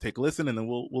we can take a listen and then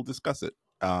we'll discuss it?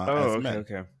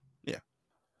 Okay. Yeah.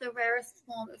 The rarest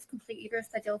form is complete uterus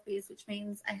didelphys, which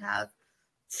means I have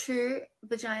 2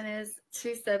 vaginas,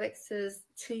 2 cervixes,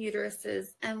 2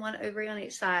 uteruses, and 1 ovary on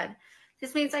each side.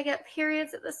 This means I get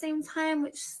periods at the same time,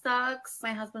 which sucks.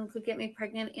 My husband could get me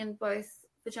pregnant in both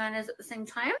vaginas at the same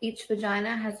time. Each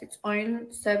vagina has its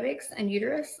own cervix and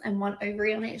uterus and 1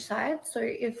 ovary on each side. So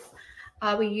if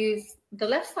we use the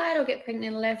left side, I'll get pregnant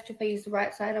in the left. If I use the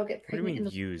right side, I'll get pregnant in the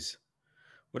use?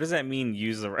 What does that mean?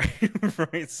 Use the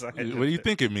right side. What do you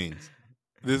think it means?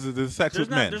 This is the sex with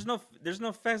men. There's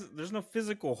no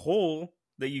physical hole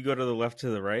that you go to the left to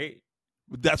the right.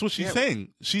 That's what she's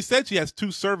saying. She said she has 2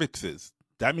 cervixes.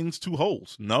 That means 2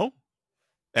 holes. No?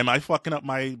 Am I fucking up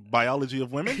my biology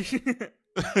of women?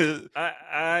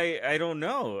 I don't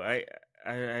know. I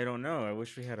don't know. I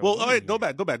wish we had. All right, go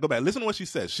back. Listen to what she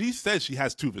says. She says she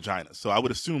has 2 vaginas, so I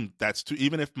would assume that's 2.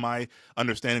 Even if my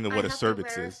understanding of what a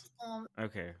cervix is.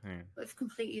 Okay. With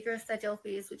complete uterus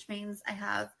didelphys, which means I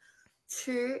have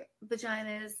 2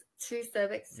 vaginas, 2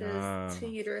 cervixes, 2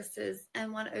 uteruses,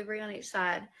 and 1 ovary on each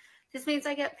side. This means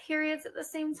I get periods at the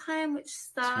same time, which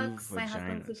sucks. My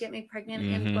husband could get me pregnant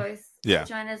in both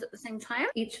vaginas at the same time.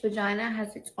 Each vagina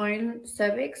has its own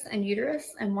cervix and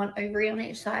uterus and 1 ovary on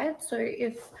each side. So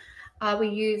if we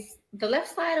use the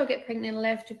left side, I'll get pregnant in the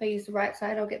left. If I use the right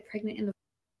side, I'll get pregnant in the.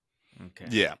 Okay.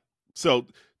 Yeah. So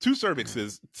 2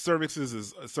 cervixes. Cervix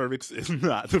is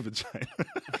not the vagina.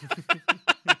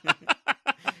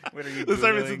 The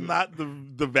cervix is not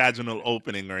the vaginal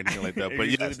opening or anything like that. But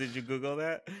yes, did you Google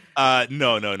that?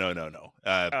 No.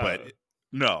 But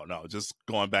no. Just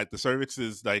going back, the cervix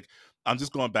is like I'm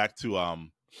just going back to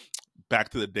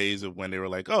the days of when they were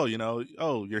like, oh,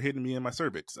 you're hitting me in my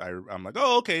cervix. I'm like,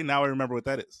 oh, okay, now I remember what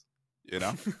that is.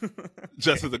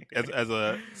 Just as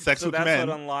a sex with men.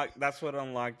 That's what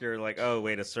unlocked your like. Oh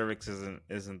wait, a cervix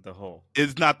isn't the hole.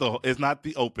 It's not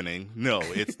the opening. No,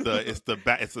 it's the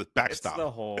backstop. It's the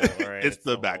hole. Right? It's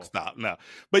the backstop. No,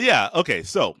 but yeah, okay.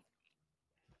 So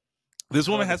this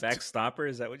woman has backstopper.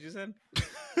 Is that what you said?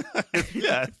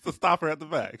 Yeah, it's the stopper at the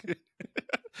back.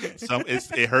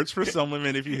 It hurts for some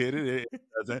women if you hit it. It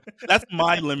doesn't. That's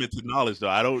my limited knowledge, though.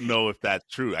 I don't know if that's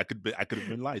true. I could have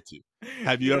been lied to.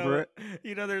 Have you ever?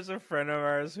 There's a friend of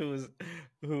ours who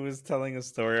was telling a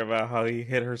story about how he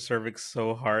hit her cervix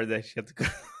so hard that she had to go.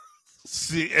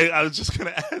 See, I was just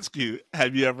gonna ask you: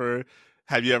 Have you ever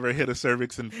hit a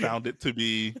cervix and found it to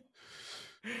be?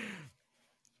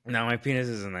 No, my penis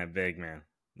isn't that big, man.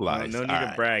 Lies. No need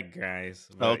to brag, guys.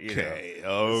 But, okay,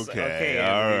 all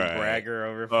right. Bragger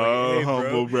over. Hey,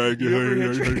 humble bragger.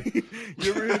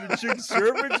 You ever hit a chick's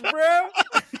cervix, bro?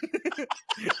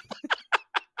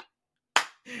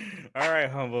 All right,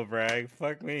 humble brag.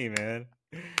 Fuck me, man.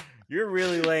 You're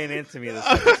really laying into me this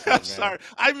episode, man. Sorry,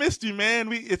 I missed you, man.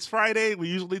 It's Friday. We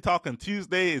usually talk on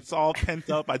Tuesday. It's all pent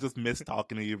up. I just missed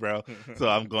talking to you, bro. So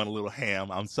I'm going a little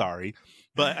ham. I'm sorry,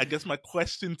 but I guess my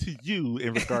question to you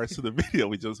in regards to the video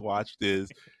we just watched is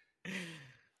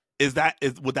would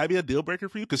that be a deal breaker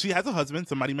for you? Because she has a husband.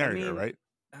 Somebody married her, right?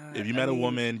 If you met a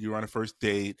woman, you're on a first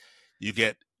date, you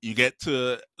get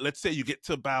to, let's say you get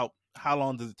to about, how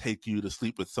long does it take you to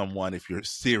sleep with someone if you're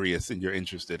serious and you're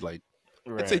interested? Like,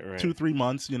 let's say 2-3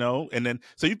 months, and then,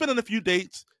 so you've been on a few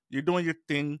dates, you're doing your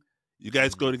thing, you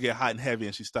guys go to get hot and heavy,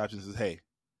 and she stops and says, hey,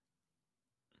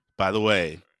 by the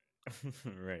way,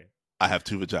 right, I have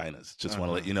 2 vaginas. Just want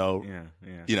to let you know.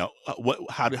 Yeah.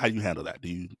 How do you handle that? Do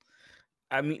you?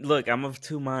 I mean, look, I'm of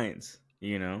 2 minds.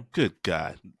 Good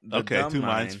God. Okay, 2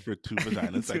 minds for 2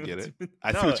 vaginas. I get it.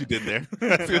 I see what you did there.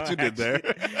 I see what you did there.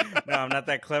 No, I'm not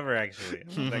that clever, actually.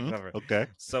 I'm not that clever. Okay.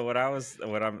 So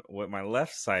what my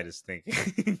left side is thinking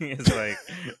is like,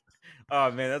 oh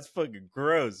man, that's fucking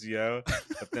gross, yo.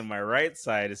 But then my right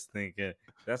side is thinking,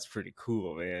 that's pretty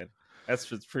cool, man.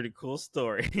 That's a pretty cool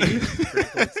story. Pretty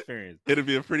cool experience. It'd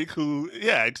be a pretty cool,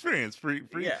 experience. Free.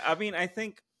 Yeah, I mean, I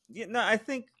think.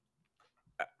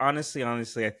 Honestly,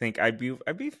 I think I'd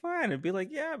be fine. I'd be like,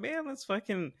 yeah, man,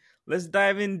 let's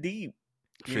dive in deep.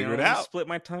 Figure it out. Split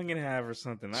my tongue in half or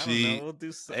something. I don't know. We'll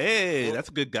do something. Hey, that's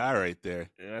a good guy right there.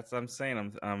 That's what I'm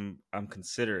saying. I'm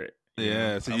considerate.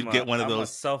 Yeah, so you get one of those. I'm a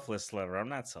selfless lover. I'm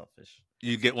not selfish.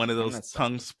 You get one of those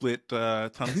tongue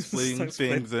splitting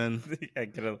things, and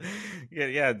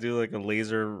do like a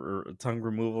laser tongue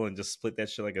removal and just split that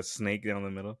shit like a snake down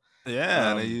the middle.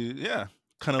 Yeah,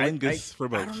 cunnilingus for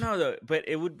both. I don't know though, but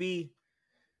it would be.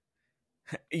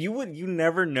 You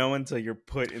never know until you're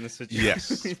put in the situation.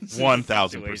 Yes,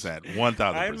 1,000%.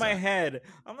 1,000%. In my head,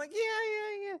 I'm like,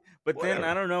 yeah. But then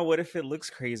I don't know. What if it looks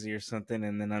crazy or something?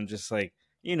 And then I'm just like,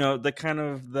 the kind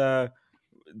of the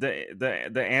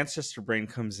ancestor brain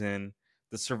comes in,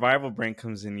 the survival brain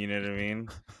comes in. You know what I mean?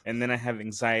 And then I have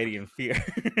anxiety and fear.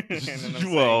 And then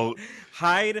I'm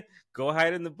saying, go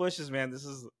hide in the bushes, man. This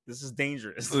is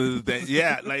dangerous.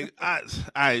 Yeah, like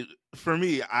for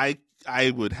me, I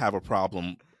would have a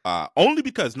problem only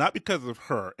because, not because of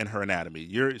her and her anatomy.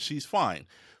 She's fine,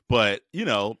 but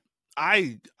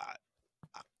I'm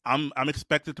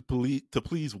expected to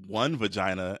please one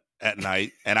vagina at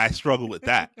night, and I struggle with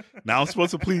that. Now I'm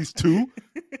supposed to please 2.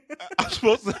 I'm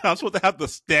supposed to have the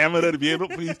stamina to be able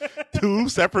to please 2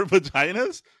 separate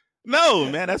vaginas. No,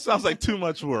 man, that sounds like too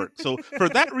much work. So for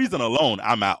that reason alone,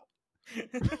 I'm out.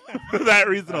 For that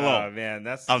reason alone, oh man,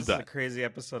 this done. Is a crazy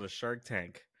episode of Shark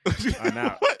Tank. I'm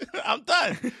out. I'm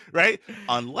done. Right?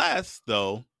 Unless,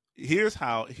 though, here's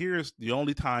the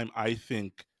only time I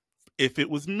think, if it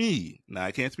was me, now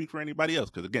I can't speak for anybody else,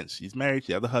 because again, she's married,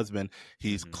 she has a husband,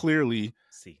 he's clearly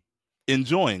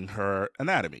enjoying her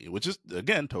anatomy, which is,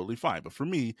 again, totally fine. But for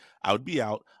me, I would be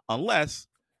out unless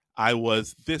I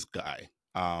was this guy.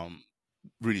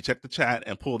 Rudy, check the chat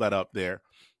and pull that up there.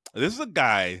 This is a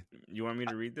guy. You want me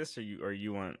to read this, or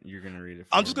you're gonna read it?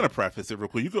 I'm just gonna preface it real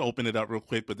quick. You can open it up real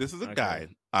quick, but this is a guy.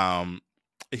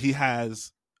 He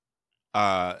has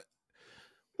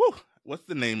what's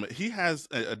the name? He has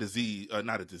a disease,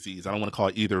 not a disease. I don't want to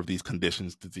call either of these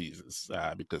conditions diseases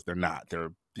because they're not.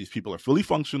 These people are fully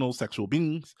functional sexual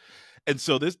beings, and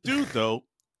so this dude though,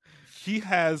 he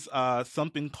has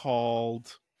something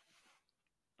called.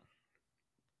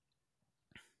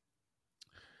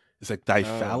 It's like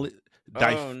diphalia.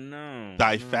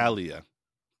 Diphalia.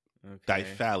 Okay.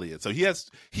 Diphalia. So he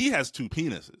has 2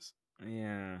 penises.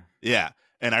 Yeah.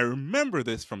 And I remember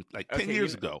this from like 10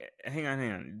 years ago. Hang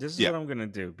on. This is what I'm gonna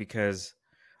do, because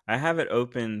I have it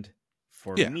opened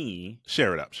for me.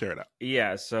 Share it up.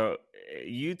 Yeah. So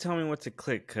you tell me what to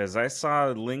click, because I saw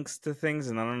links to things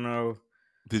and I don't know.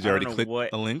 Did you already click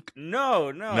a link?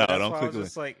 No, don't click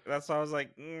the link. That's why I was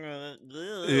like,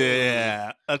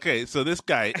 yeah. Okay, so this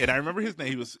guy, and I remember his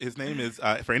name. His name is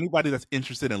for anybody that's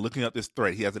interested in looking up this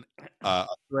thread. He has a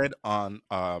thread on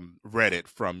Reddit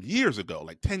from years ago,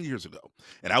 like 10 years ago,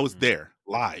 and I was there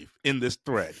live in this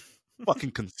thread,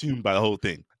 fucking consumed by the whole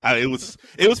thing. It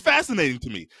was fascinating to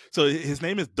me. So his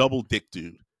name is Double Dick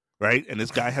Dude. Right, and this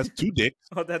guy has 2 dicks.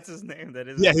 Oh, that's his name. That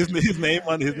is. Yeah, his name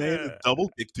is Double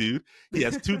Dick Dude. He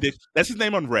has 2 dicks. That's his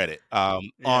name on Reddit.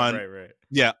 Right.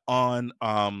 Yeah, on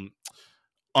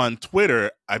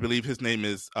Twitter, I believe his name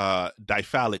is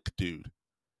Diphalic Dude.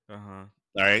 All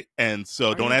right, and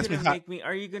so don't ask me how.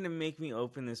 Are you gonna make me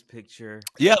open this picture?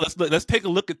 Yeah, let's take a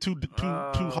look at two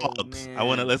hogs.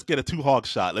 Man. Let's get a 2 hog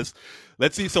shot. Let's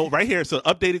see. So right here, so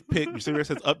updated pic. You see where it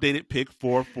says updated pic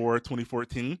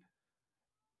 4/4/2014.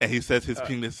 and he says his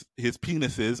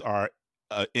penises are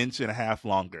 1.5 inches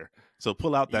longer. So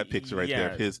pull out that picture right there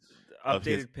of his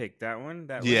updated pic. That one.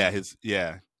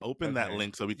 Open that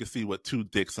link so we can see what 2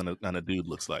 dicks on a dude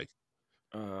looks like.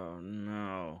 Oh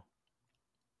no.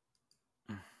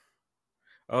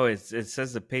 Oh, it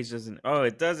says the page doesn't. Oh,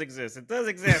 it does exist. It does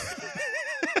exist.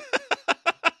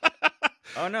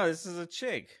 Oh no, this is a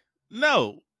chick.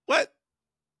 No, what?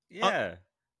 Yeah.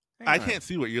 I can't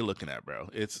see what you're looking at, bro.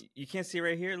 You can't see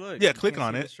right here. Look. Yeah, click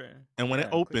on it, and when it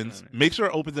opens, make sure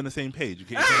it opens in the same page. You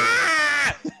can't.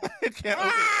 It can't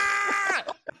open.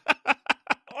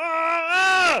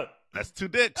 That's 2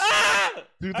 dicks.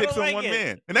 2 dicks on one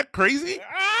man. Isn't that crazy?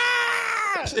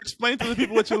 Explain to the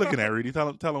people what you're looking at, Rudy.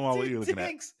 Tell them all what you're looking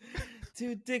at.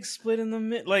 2 dicks split in the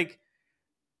mid. Like,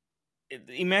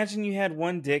 imagine you had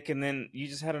 1 dick and then you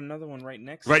just had another one right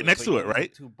next to it,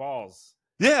 right? 2 balls.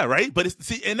 Yeah, right. But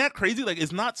isn't that crazy? Like,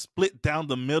 it's not split down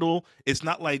the middle. It's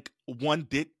not like 1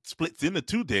 dick splits into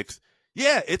 2 dicks.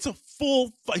 Yeah, it's a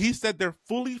full. He said they're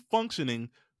fully functioning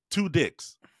 2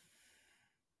 dicks.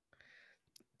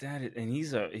 He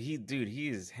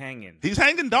is hanging. He's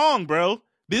hanging dong, bro.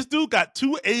 This dude got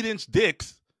 2 8-inch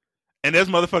dicks, and there's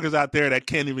motherfuckers out there that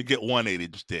can't even get 1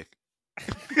 8-inch dick.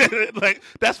 Like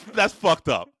that's fucked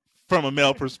up from a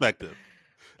male perspective.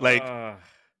 Like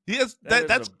that's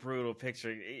a brutal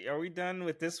picture. Are we done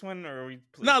with this one, or are we?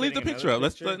 No, leave the picture up.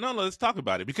 Let's talk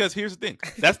about it, because here's the thing.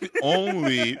 That's the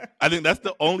only. I think that's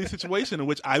the only situation in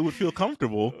which I would feel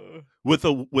comfortable with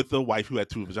a wife who had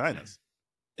 2 vaginas,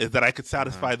 is that I could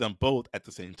satisfy them both at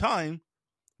the same time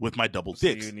with my double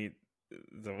dicks. You need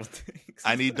double dicks.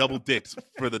 I need double dicks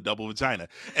for the double vagina,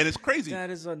 and it's crazy. That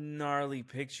is a gnarly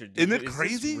picture, dude. Isn't it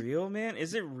crazy? Is this real, man?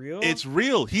 Is it real? It's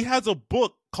real. He has a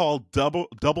book called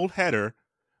Double Header: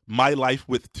 My Life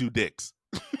with 2 Dicks.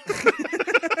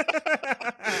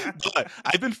 But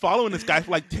I've been following this guy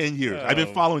for like 10 years. I've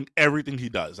been following everything he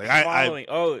does. Like wait.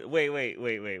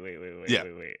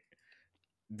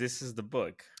 This is the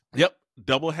book. Yep.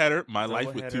 Double Header: My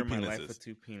Life with 2 Penises. My Life with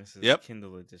 2 Penises. Yep.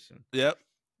 Kindle edition. Yep.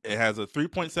 It has a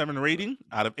 3.7 rating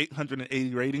out of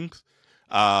 880 ratings.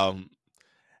 And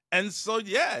so,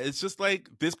 yeah, it's just like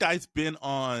this guy's been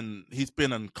on. He's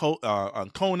been on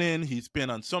Conan. He's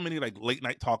been on so many like late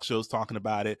night talk shows talking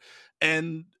about it,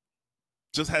 and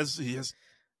he has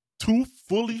 2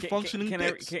 fully functioning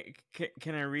dicks.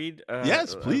 Can I read?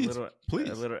 Yes, please. Please.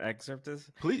 A little excerpt of this.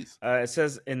 Please. It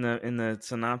says in the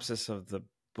synopsis of the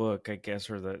book, I guess,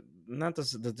 or the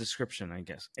description, I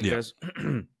guess. It goes.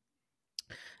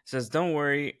 It says, "Don't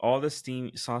worry, all the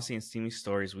saucy and steamy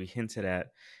stories we hinted at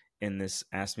in this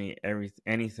Ask Me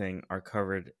Anything are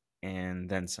covered and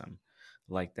then some.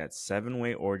 Like that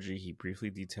 7-way orgy he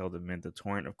briefly detailed amid the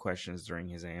torrent of questions during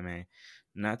his AMA.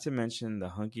 Not to mention the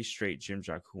hunky straight gym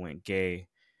jock who went gay,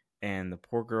 and the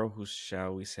poor girl who,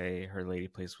 shall we say, her lady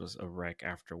place was a wreck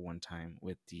after one time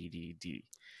with DDD.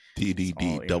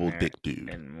 DDD, double dick dude.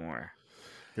 And more."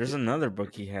 There's another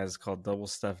book he has called Double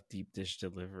Stuffed Deep Dish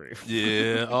Delivery.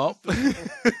 Yeah. Oh.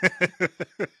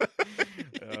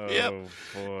 Yep.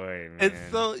 Boy, man. And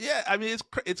so, yeah, I mean,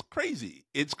 it's crazy.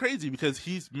 It's crazy because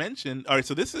he's mentioned. All right,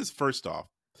 so this is, first off,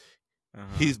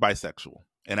 he's bisexual,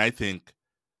 and I think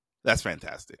that's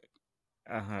fantastic.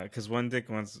 Because 1 dick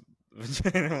wants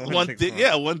one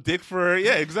dick for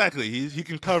exactly. He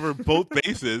can cover both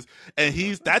bases, and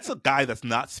that's a guy that's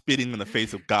not spitting in the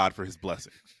face of God for his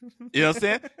blessing. You know what I'm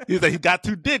saying? He's like, he got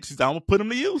 2 dicks. He's like, I'm gonna put them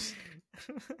to use.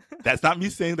 That's not me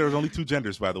saying there's only 2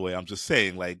 genders, by the way. I'm just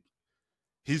saying, like,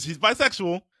 he's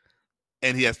bisexual,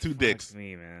 and he has 2 dicks.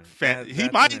 Me, man.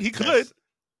 He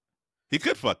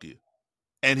could fuck you,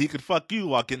 and he could fuck you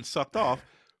while getting sucked off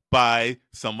by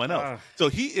someone else. So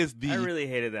he is I really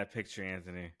hated that picture,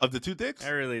 Anthony. Of the 2 dicks?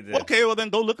 I really did. Okay, well then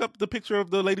go look up the picture of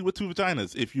the lady with 2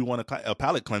 vaginas if you want a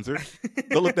palate cleanser.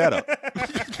 Go look that up.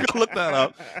 Go look that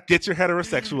up. Get your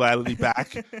heterosexuality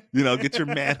back. Get your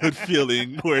manhood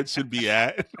feeling where it should be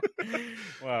at.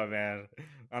 Wow, man.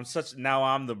 Now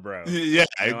I'm the bro. Yeah,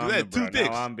 2 dicks.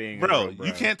 Now I'm being bro, bro.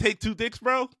 You can't take 2 dicks,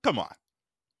 bro? Come on.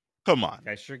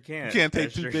 I sure can't. You can't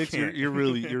take 2 dicks. You're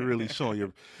really showing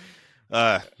your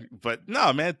but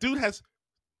no, man, dude has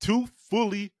 2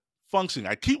 fully functioning.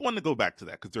 I keep wanting to go back to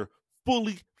that because they're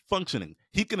fully functioning.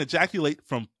 He can ejaculate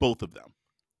from both of them.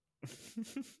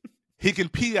 He can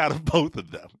pee out of both of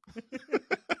them.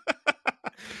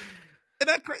 And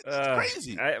that's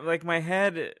crazy. My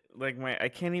head, I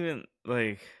can't even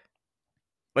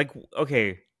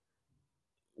okay.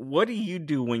 What do you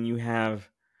do when you have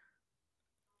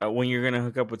when you're gonna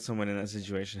hook up with someone in that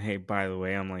situation? Hey, by the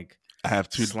way, I have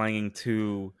 2 slanging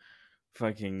 2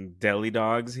 fucking deli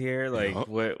dogs here. Like,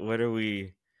 what are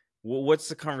we? what's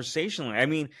the conversation like? I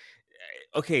mean,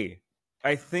 okay,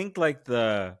 I think like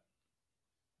I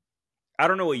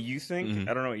don't know what you think. Mm-hmm.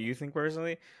 I don't know what you think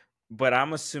personally, but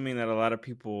I'm assuming that a lot of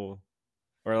people,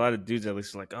 or a lot of dudes at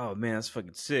least, are like, oh man, that's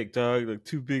fucking sick, dog. Like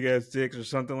 2 big ass dicks or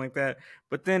something like that.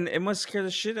 But then it must scare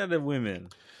the shit out of women.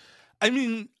 I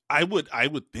mean, I would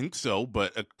think so,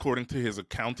 but according to his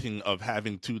accounting of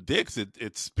having 2 dicks,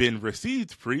 it's been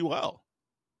received pretty well.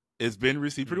 It's been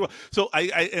received pretty well. So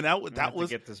that was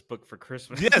to get this book for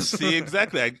Christmas. Yes, see,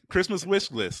 exactly. Christmas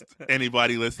wish list.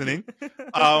 Anybody listening?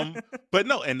 But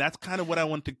no, and that's kind of what I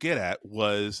want to get at.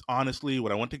 Was honestly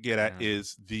what I want to get at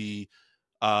is the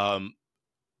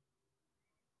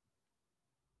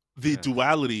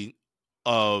duality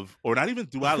of, or not even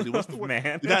duality. What's the word?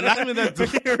 Man, not even that.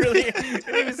 really,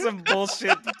 maybe some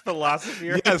bullshit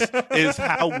philosophy. Yes, is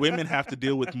how women have to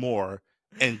deal with more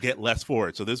and get less for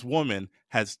it. So this woman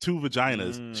has 2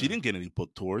 vaginas. She didn't get any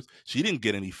book tours. She didn't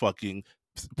get any fucking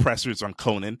pressers on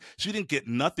Conan. She didn't get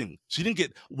nothing. She didn't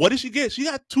get, what did she get? She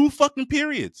got 2 fucking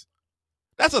periods.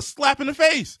 That's a slap in the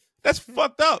face. That's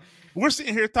fucked up. We're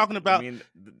sitting here talking about. I mean,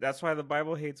 that's why the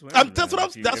Bible hates women.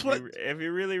 If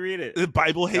you really read it, the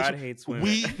Bible hates. God hates women.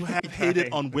 We have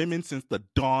hated on women since the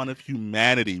dawn of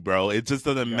humanity, bro. It just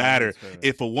doesn't matter.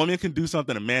 If a woman can do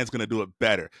something, a man's gonna do it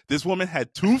better. This woman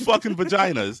had 2 fucking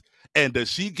vaginas, and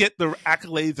does she get the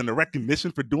accolades and the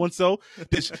recognition for doing so?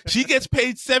 She gets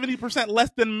paid 70%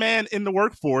 less than man in the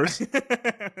workforce,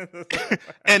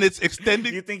 and it's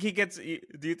extending. Do you think he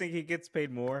gets paid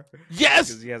more? Yes,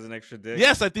 because he has an extra dick.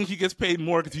 Yes, I think he gets paid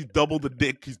more because he's double the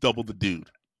dick. He's double the dude.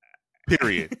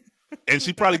 Period. And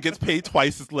she probably gets paid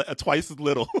twice as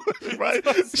little, right?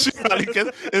 She probably gets,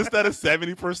 instead of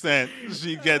 70%,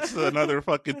 she gets another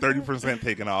fucking 30%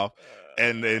 taken off,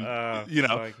 and then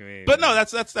But no,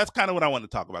 that's kind of what I wanted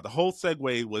to talk about. The whole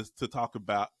segue was to talk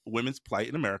about women's plight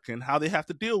in America and how they have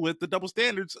to deal with the double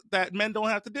standards that men don't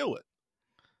have to deal with.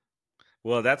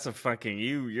 Well, that's a fucking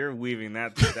you're weaving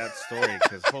that story,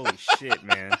 because holy shit,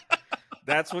 man.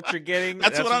 That's what you're getting.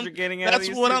 That's what I'm getting out of these.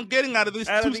 That's what I'm getting out of these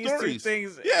 2 stories. 2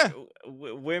 things. Yeah,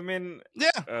 women. Yeah.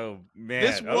 Oh man.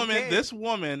 This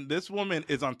woman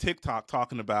is on TikTok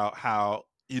talking about how,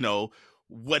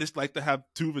 what it's like to have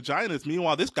 2 vaginas.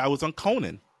 Meanwhile, this guy was on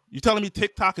Conan. You telling me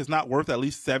TikTok is not worth at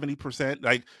least 70%?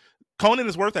 Like, Conan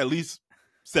is worth at least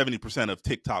 70% of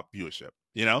TikTok viewership.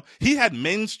 He had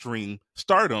mainstream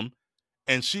stardom,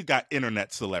 and she got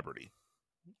internet celebrity,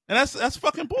 and that's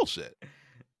fucking bullshit.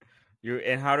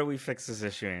 And how do we fix this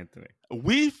issue, Anthony?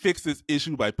 We fix this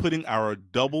issue by putting our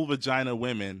double vagina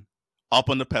women up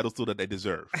on the pedestal that they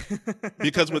deserve.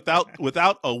 Because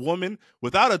without a woman,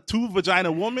 without a 2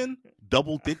 vagina woman,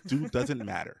 double dick dude doesn't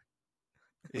matter.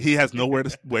 He has nowhere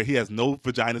where he has no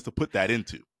vaginas to put that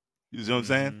into. You know what I'm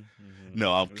saying? Mm-hmm.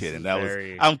 No, I'm kidding.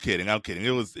 I'm kidding.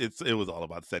 It was all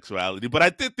about sexuality. But I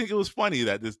did think it was funny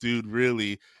that this dude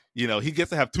really, he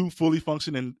gets to have 2 fully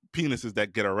functioning penises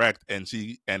that get erect,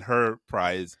 and her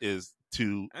prize is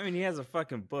to. I mean, he has a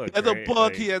fucking book. He has a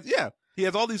book. Like, he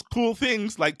has all these cool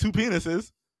things like 2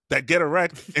 penises that get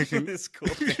erect and can, this cool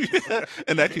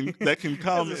and that can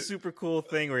come. That's a super cool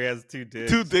thing where he has 2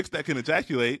 dicks. 2 dicks that can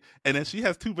ejaculate, and then she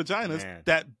has 2 vaginas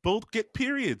that both get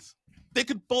periods. They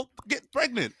could both get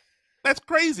pregnant. That's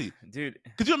crazy, dude.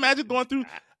 Could you imagine going through?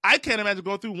 I can't imagine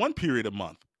going through 1 period a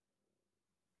month.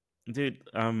 Dude,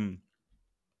 I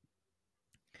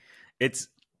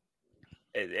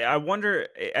wonder.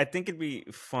 I think it'd be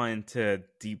fun to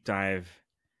deep dive,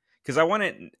 because I want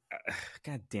to.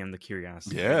 God damn the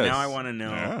curiosity! Yes. Now I want to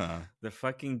know the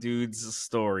fucking dudes'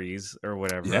 stories or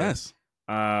whatever. Yes.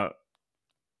 But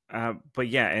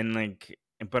yeah, and like.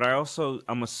 But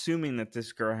I'm assuming that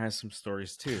this girl has some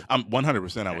stories too.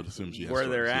 100%. I would assume she has where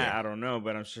stories, they're at. I don't know,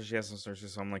 but I'm sure she has some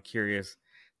stories. So I'm like curious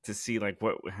to see like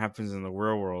what happens in the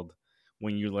real world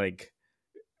when you like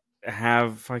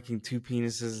have fucking 2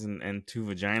 penises and 2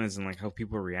 vaginas, and like how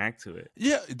people react to it.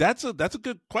 Yeah, that's a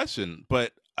good question.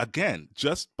 But again,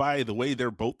 just by the way they're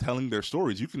both telling their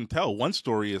stories, you can tell one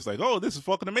story is like, oh, this is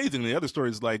fucking amazing. The other story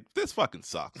is like, this fucking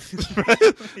sucks.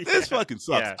 This fucking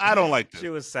sucks. Yeah. I don't like this. She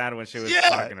was sad when she was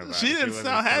talking about it. She didn't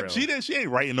sound happy. She ain't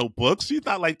writing no books. She's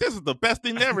not like, this is the best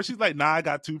thing ever. She's like, nah, I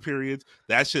got 2 periods.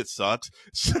 That shit sucks.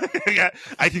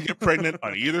 I can get pregnant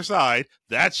on either side.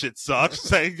 That shit sucks.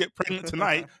 So I can get pregnant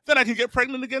tonight. Then I can get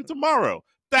pregnant again tomorrow.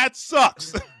 That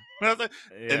sucks. And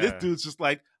this dude's just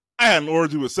like, I had an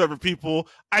orgy with 7 people.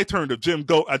 I turned a gym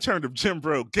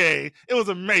bro gay. It was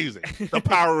amazing. The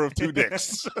power of 2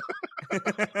 dicks.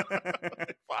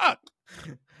 Fuck.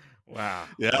 Wow.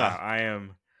 Yeah. Wow. I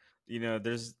am.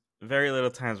 There's very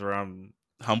little times where I'm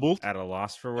humbled, at a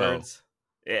loss for words,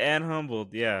 and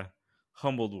humbled. Yeah.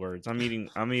 humbled words. I'm eating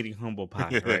humble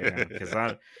pie right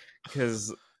now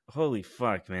because holy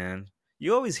fuck, man!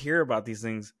 You always hear about these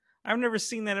things. I've never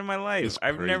seen that in my life.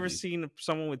 I've never seen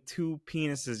someone with 2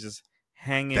 penises just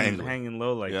hanging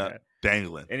low like that.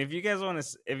 Dangling. And if you guys want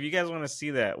to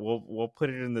see that, we'll put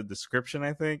it in the description.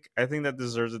 I think that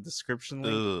deserves a description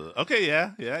link. Okay,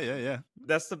 yeah.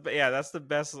 That's the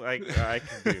best I can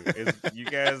do. Is you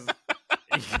guys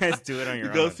do it on your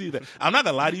own. Go see that. I'm not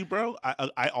gonna lie to you, bro.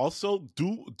 I also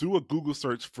do a Google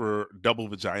search for double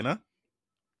vagina.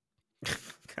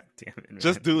 God damn it! Man.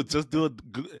 Just do it.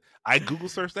 I Google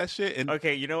search that shit. And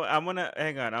okay, you know what? I'm gonna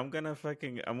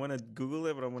Google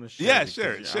it, but I'm gonna share. Yeah, it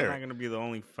sure. I'm not gonna be the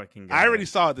only fucking guy. I already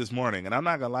saw it this morning, and I'm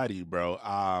not gonna lie to you, bro.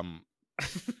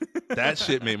 That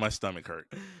shit made my stomach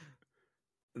hurt.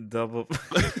 Double.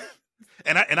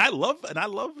 and I love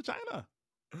vagina.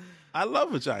 I love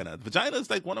vagina. Vagina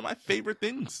is like one of my favorite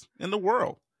things in the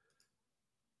world.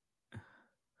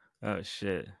 Oh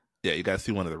shit. Yeah, you gotta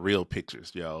see one of the real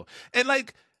pictures, yo. And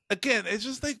like again, it's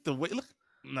just like the way. Look,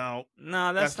 no,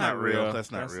 that's not real.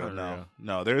 That's not real.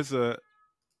 No. There's a.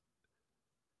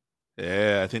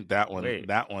 Yeah, I think that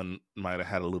one might have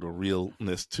had a little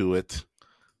realness to it.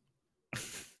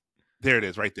 There it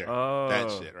is, right there. Oh,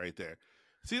 that shit right there.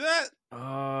 See that?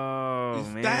 Oh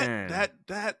man,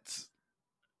 that's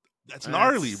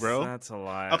gnarly, bro. That's a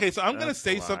lot. Okay, so I'm gonna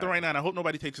say something right now, and I hope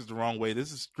nobody takes this the wrong way.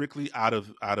 This is strictly out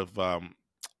of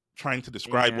trying to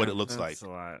describe what it looks like. That's a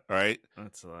lot. All right.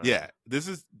 That's a lot. Yeah, this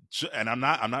is, and I'm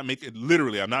not making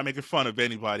fun of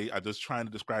anybody. I'm just trying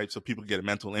to describe so people get a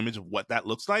mental image of what that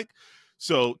looks like.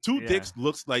 So 2 dicks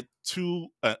looks like 2.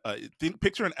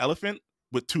 Picture an elephant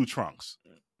with 2 trunks.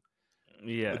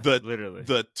 Yeah, literally.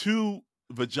 The 2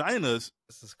 vaginas.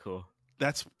 This is cool.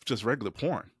 That's just regular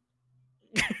porn.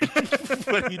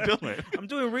 What are you doing? I'm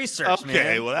doing research, man.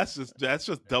 Okay, well that's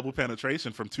just double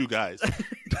penetration from 2 guys.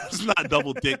 That's not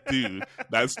double dick dude.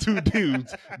 That's 2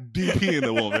 dudes DPing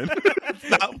a woman. It's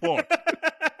not porn.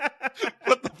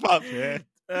 What the fuck, man?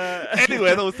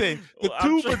 Anyway, I was saying the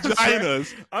 2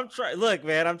 vaginas. Look,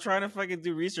 man, I'm trying to fucking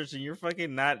do research, and you're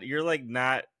fucking not. You're like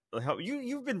not.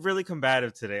 You've been really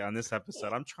combative today on this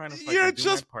episode. I'm trying to fucking You're do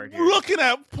just my part here. looking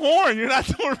at porn. You're not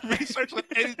doing research on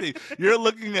anything. You're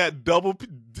looking at double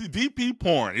DP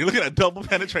porn. You're looking at double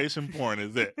penetration porn.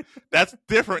 Is it? That's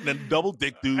different than double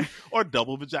dick dude or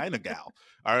double vagina gal.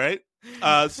 All right.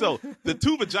 So the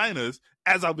 2 vaginas,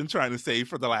 as I've been trying to say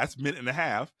for the last minute and a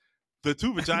half, the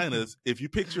 2 vaginas. If you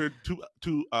picture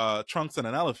two trunks and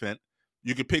an elephant,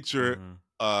 you could picture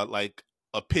like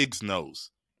a pig's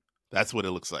nose. That's what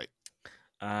it looks like.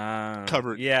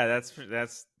 Covered. Yeah, that's pretty.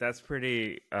 That's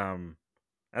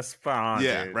spot on.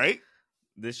 Yeah, dude. Right.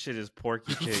 This shit is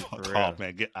Porky Pig for real. Oh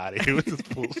man, get out of here with this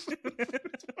bullshit.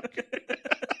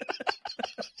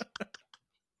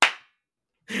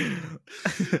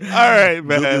 All right,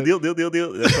 man. Deal.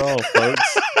 That's all,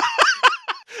 folks.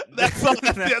 That's all.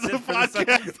 That's the end of the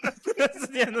podcast. That's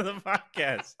the end of the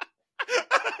podcast.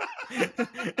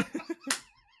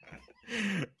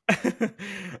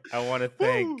 I want to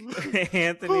thank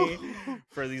Anthony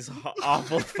for these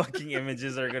awful fucking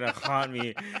images that are gonna haunt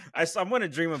me. I'm gonna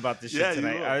dream about this shit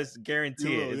tonight. I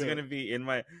guarantee it. It's gonna be in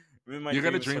my. You're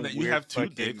gonna dream that you have 2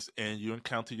 dicks and you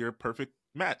encounter your perfect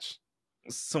match.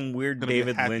 Some weird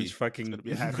David Lynch fucking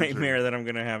nightmare that I'm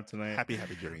gonna have tonight. Happy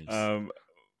dreams.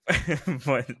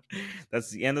 But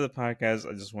that's the end of the podcast.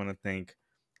 I just want to thank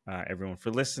everyone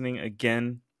for listening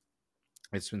again.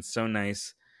 It's been so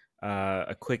nice.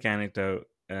 A quick anecdote.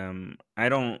 I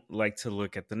don't like to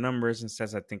look at the numbers and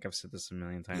stats. I think I've said this a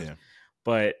million times.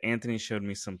 But Anthony showed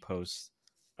me some posts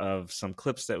of some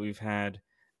clips that we've had,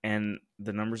 and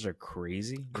the numbers are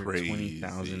crazy.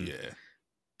 20,000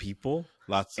 people.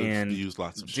 Lots of views,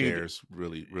 lots of shares.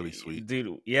 Really, really sweet.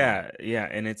 Dude, yeah.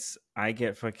 And I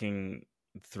get fucking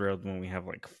thrilled when we have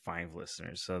like 5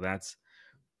 listeners. So that's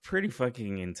pretty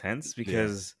fucking intense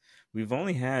because we've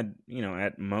only had,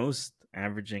 at most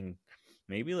averaging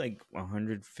maybe like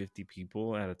 150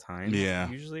 people at a time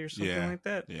usually or something like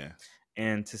that. Yeah.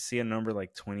 And to see a number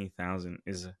like 20,000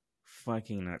 is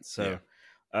fucking nuts. So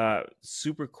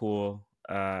super cool.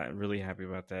 Really happy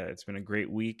about that. It's been a great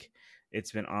week.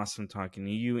 It's been awesome talking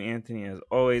to you, Anthony, as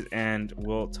always, and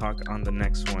we'll talk on the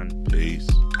next one. Peace.